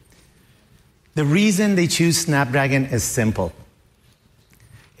 The reason they choose Snapdragon is simple.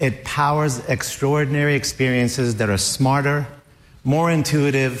 It powers extraordinary experiences that are smarter, more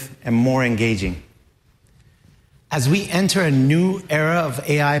intuitive, and more engaging. As we enter a new era of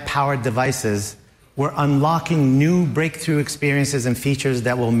AI-powered devices, we're unlocking new breakthrough experiences and features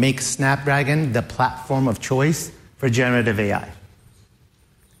that will make Snapdragon the platform of choice for generative AI.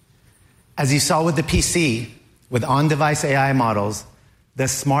 As you saw with the PC, with on-device AI models, the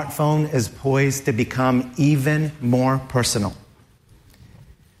smartphone is poised to become even more personal.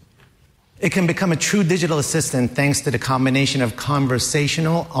 It can become a true digital assistant thanks to the combination of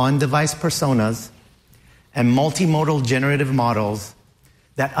conversational on-device personas and multimodal generative models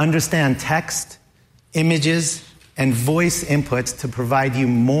that understand text, images, and voice inputs to provide you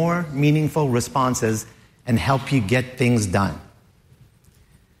more meaningful responses and help you get things done.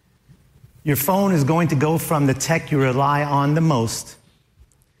 Your phone is going to go from the tech you rely on the most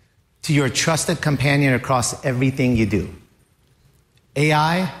to your trusted companion across everything you do.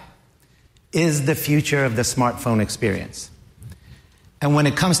 AI is the future of the smartphone experience. And when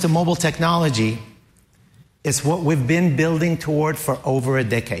it comes to mobile technology, it's what we've been building toward for over a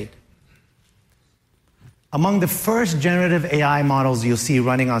decade. Among the first generative AI models you'll see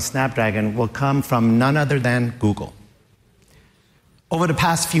running on Snapdragon will come from none other than Google. Over the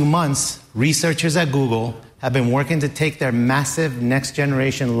past few months, researchers at Google have been working to take their massive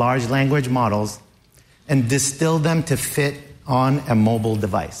next-generation large language models and distill them to fit on a mobile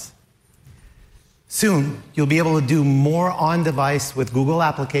device. Soon, you'll be able to do more on-device with Google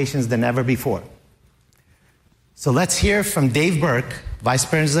applications than ever before. So let's hear from Dave Burke, Vice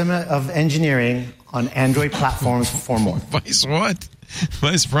President of Engineering on Android platforms for more. Vice what?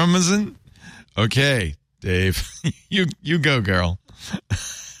 Vice President? Okay, Dave. You go, girl.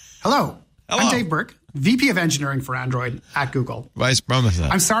 Hello. I'm Dave Burke, VP of Engineering for Android at Google. Vice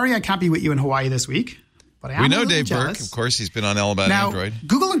President. I'm sorry I can't be with you in Hawaii this week, but I am. We know a Dave jealous. Burke. Of course, he's been on All About Now, Android.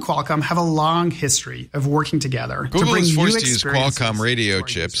 Google and Qualcomm have a long history of working together Google to bring is forced new to use experiences Qualcomm radio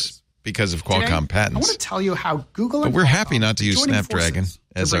chips because of Qualcomm Today, I want patents. to tell you how Google But and we're Qualcomm happy not to use joining Snapdragon forces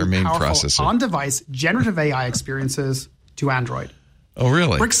as to our bring main powerful processor. on-device generative AI experiences to Android. Oh,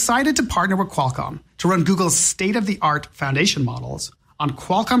 really? We're excited to partner with Qualcomm to run Google's state-of-the-art foundation models on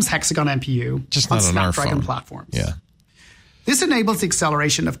Qualcomm's Hexagon NPU Just on not on our Snapdragon phone. platforms. Yeah. This enables the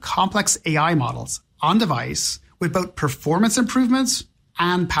acceleration of complex AI models on device with both performance improvements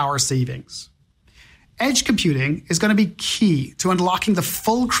and power savings. Edge computing is going to be key to unlocking the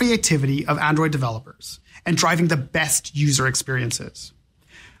full creativity of Android developers and driving the best user experiences.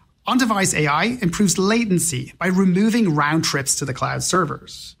 On-device AI improves latency by removing round trips to the cloud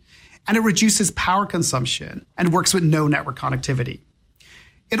servers, and it reduces power consumption and works with no network connectivity.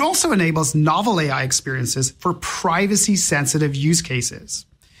 It also enables novel AI experiences for privacy-sensitive use cases.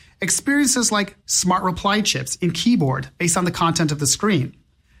 Experiences like smart reply chips in keyboard based on the content of the screen,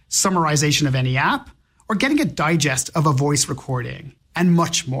 summarization of any app, or getting a digest of a voice recording, and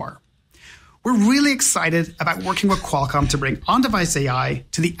much more. We're really excited about working with Qualcomm to bring on-device AI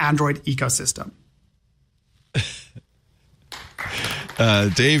to the Android ecosystem.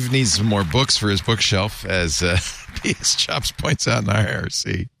 Dave needs some more books for his bookshelf, as P.S. Chops points out in our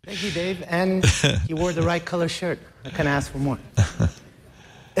IRC. Thank you, Dave. And you wore the right color shirt. I can ask for more.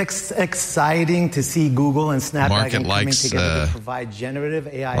 Exciting to see Google and Snapdragon coming together to provide generative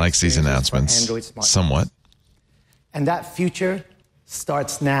AI likes these announcements for Android smartphones. somewhat. And that future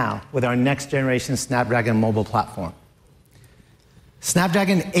starts now with our next generation Snapdragon mobile platform.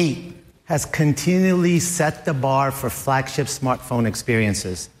 Snapdragon 8 has continually set the bar for flagship smartphone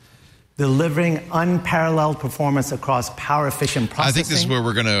experiences, delivering unparalleled performance across power-efficient processing. I think this is where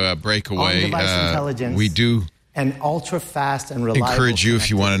we're going to break away. On-device intelligence, we do and ultra-fast and reliable encourage you, if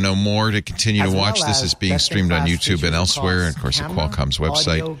you want to know more, to continue to as watch. well this as is being streamed on best-in-class YouTube and features elsewhere, and of course across at Qualcomm's camera,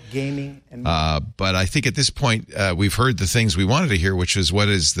 website. audio, gaming, and But I think at this point, we've heard the things we wanted to hear, which is what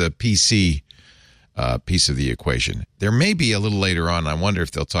is the PC piece of the equation. There may be a little later on, I wonder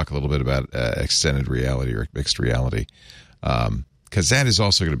if they'll talk a little bit about extended reality or mixed reality, because that is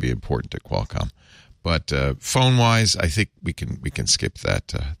also going to be important at Qualcomm. But phone-wise, I think we can skip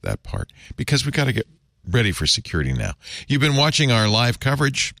that part, because we've got to get ready for security now. You've been watching our live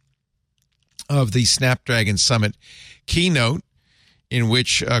coverage of the Snapdragon Summit keynote, in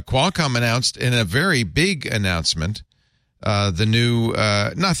which Qualcomm announced, in a very big announcement, the new,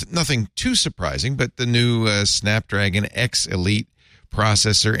 nothing too surprising, but the new Snapdragon X Elite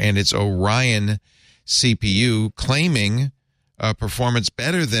processor and its Oryon CPU, claiming performance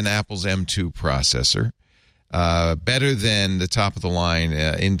better than Apple's M2 processor, better than the top-of-the-line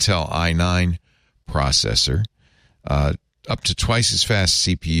Intel i9 processor, up to twice as fast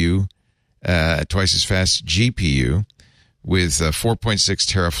CPU, twice as fast GPU, with 4.6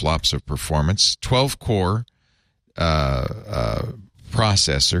 teraflops of performance, 12-core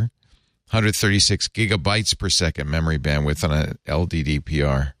processor, 136 gigabytes per second memory bandwidth on an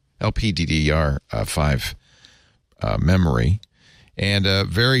LPDDR5 memory, and a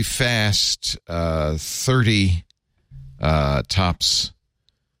very fast 30 TOPS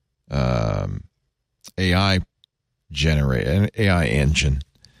AI engine.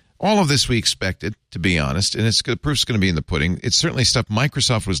 All of this we expected, to be honest, and the proof's going to be in the pudding. It's certainly stuff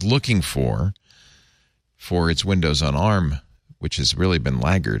Microsoft was looking for its Windows on ARM, which has really been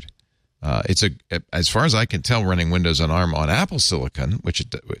laggard. It's as far as I can tell, running Windows on ARM on Apple Silicon, which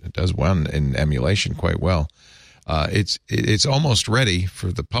it does run in emulation quite well. It's almost ready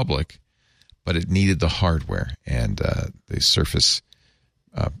for the public, but it needed the hardware, and the Surface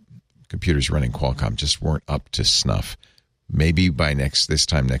computers running Qualcomm just weren't up to snuff. Maybe by this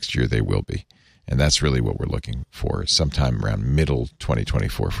time next year they will be. And that's really what we're looking for, sometime around middle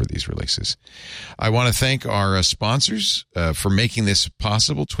 2024 for these releases. I want to thank our sponsors for making this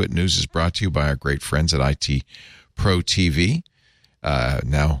possible. Twit News is brought to you by our great friends at IT Pro TV,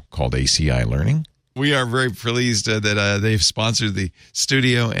 now called ACI Learning. We are very pleased that they've sponsored the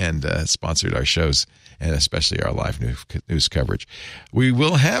studio and sponsored our shows, and especially our live news coverage. We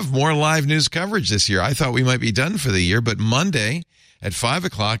will have more live news coverage this year. I thought we might be done for the year, but Monday at 5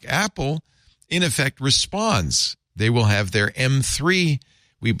 o'clock, Apple, in effect, responds. They will have their M3,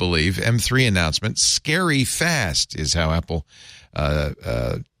 we believe, M3 announcement. Scary fast is how Apple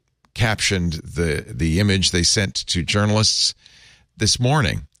captioned the image they sent to journalists this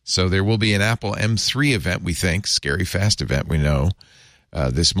morning. So there will be an Apple M3 event, we think, scary fast event, we know,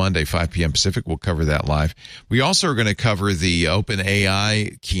 this Monday, 5 p.m. Pacific. We'll cover that live. We also are going to cover the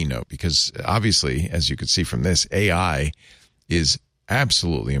OpenAI keynote because, obviously, as you can see from this, AI is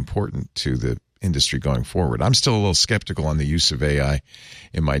absolutely important to the industry going forward. I'm still a little skeptical on the use of AI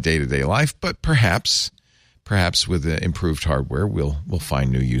in my day-to-day life, but perhaps with the improved hardware, we'll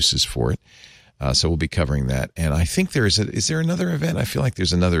find new uses for it. So we'll be covering that. And I think is there another event? I feel like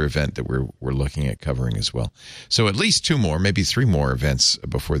there's another event that we're looking at covering as well. So at least 2 more, maybe 3 more events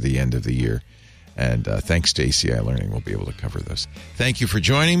before the end of the year. And thanks to ACI Learning, we'll be able to cover those. Thank you for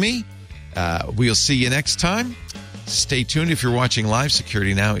joining me. We'll see you next time. Stay tuned if you're watching live.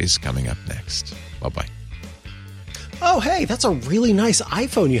 Security Now is coming up next. Bye-bye. Oh, hey, that's a really nice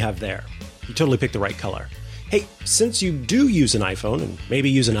iPhone you have there. You totally picked the right color. Hey, since you do use an iPhone and maybe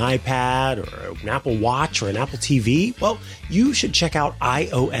use an iPad or an Apple Watch or an Apple TV, well, you should check out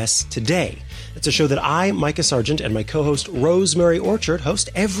iOS Today. It's a show that I, Micah Sargent, and my co-host Rosemary Orchard host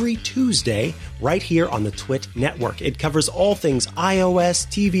every Tuesday right here on the Twit Network. It covers all things iOS,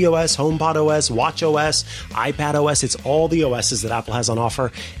 tvOS, HomePodOS, watchOS, iPadOS. It's all the OSs that Apple has on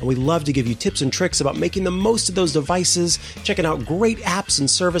offer, and we love to give you tips and tricks about making the most of those devices, checking out great apps and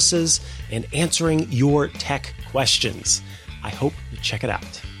services, and answering your tech questions. I hope you check it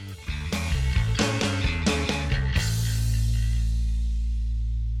out.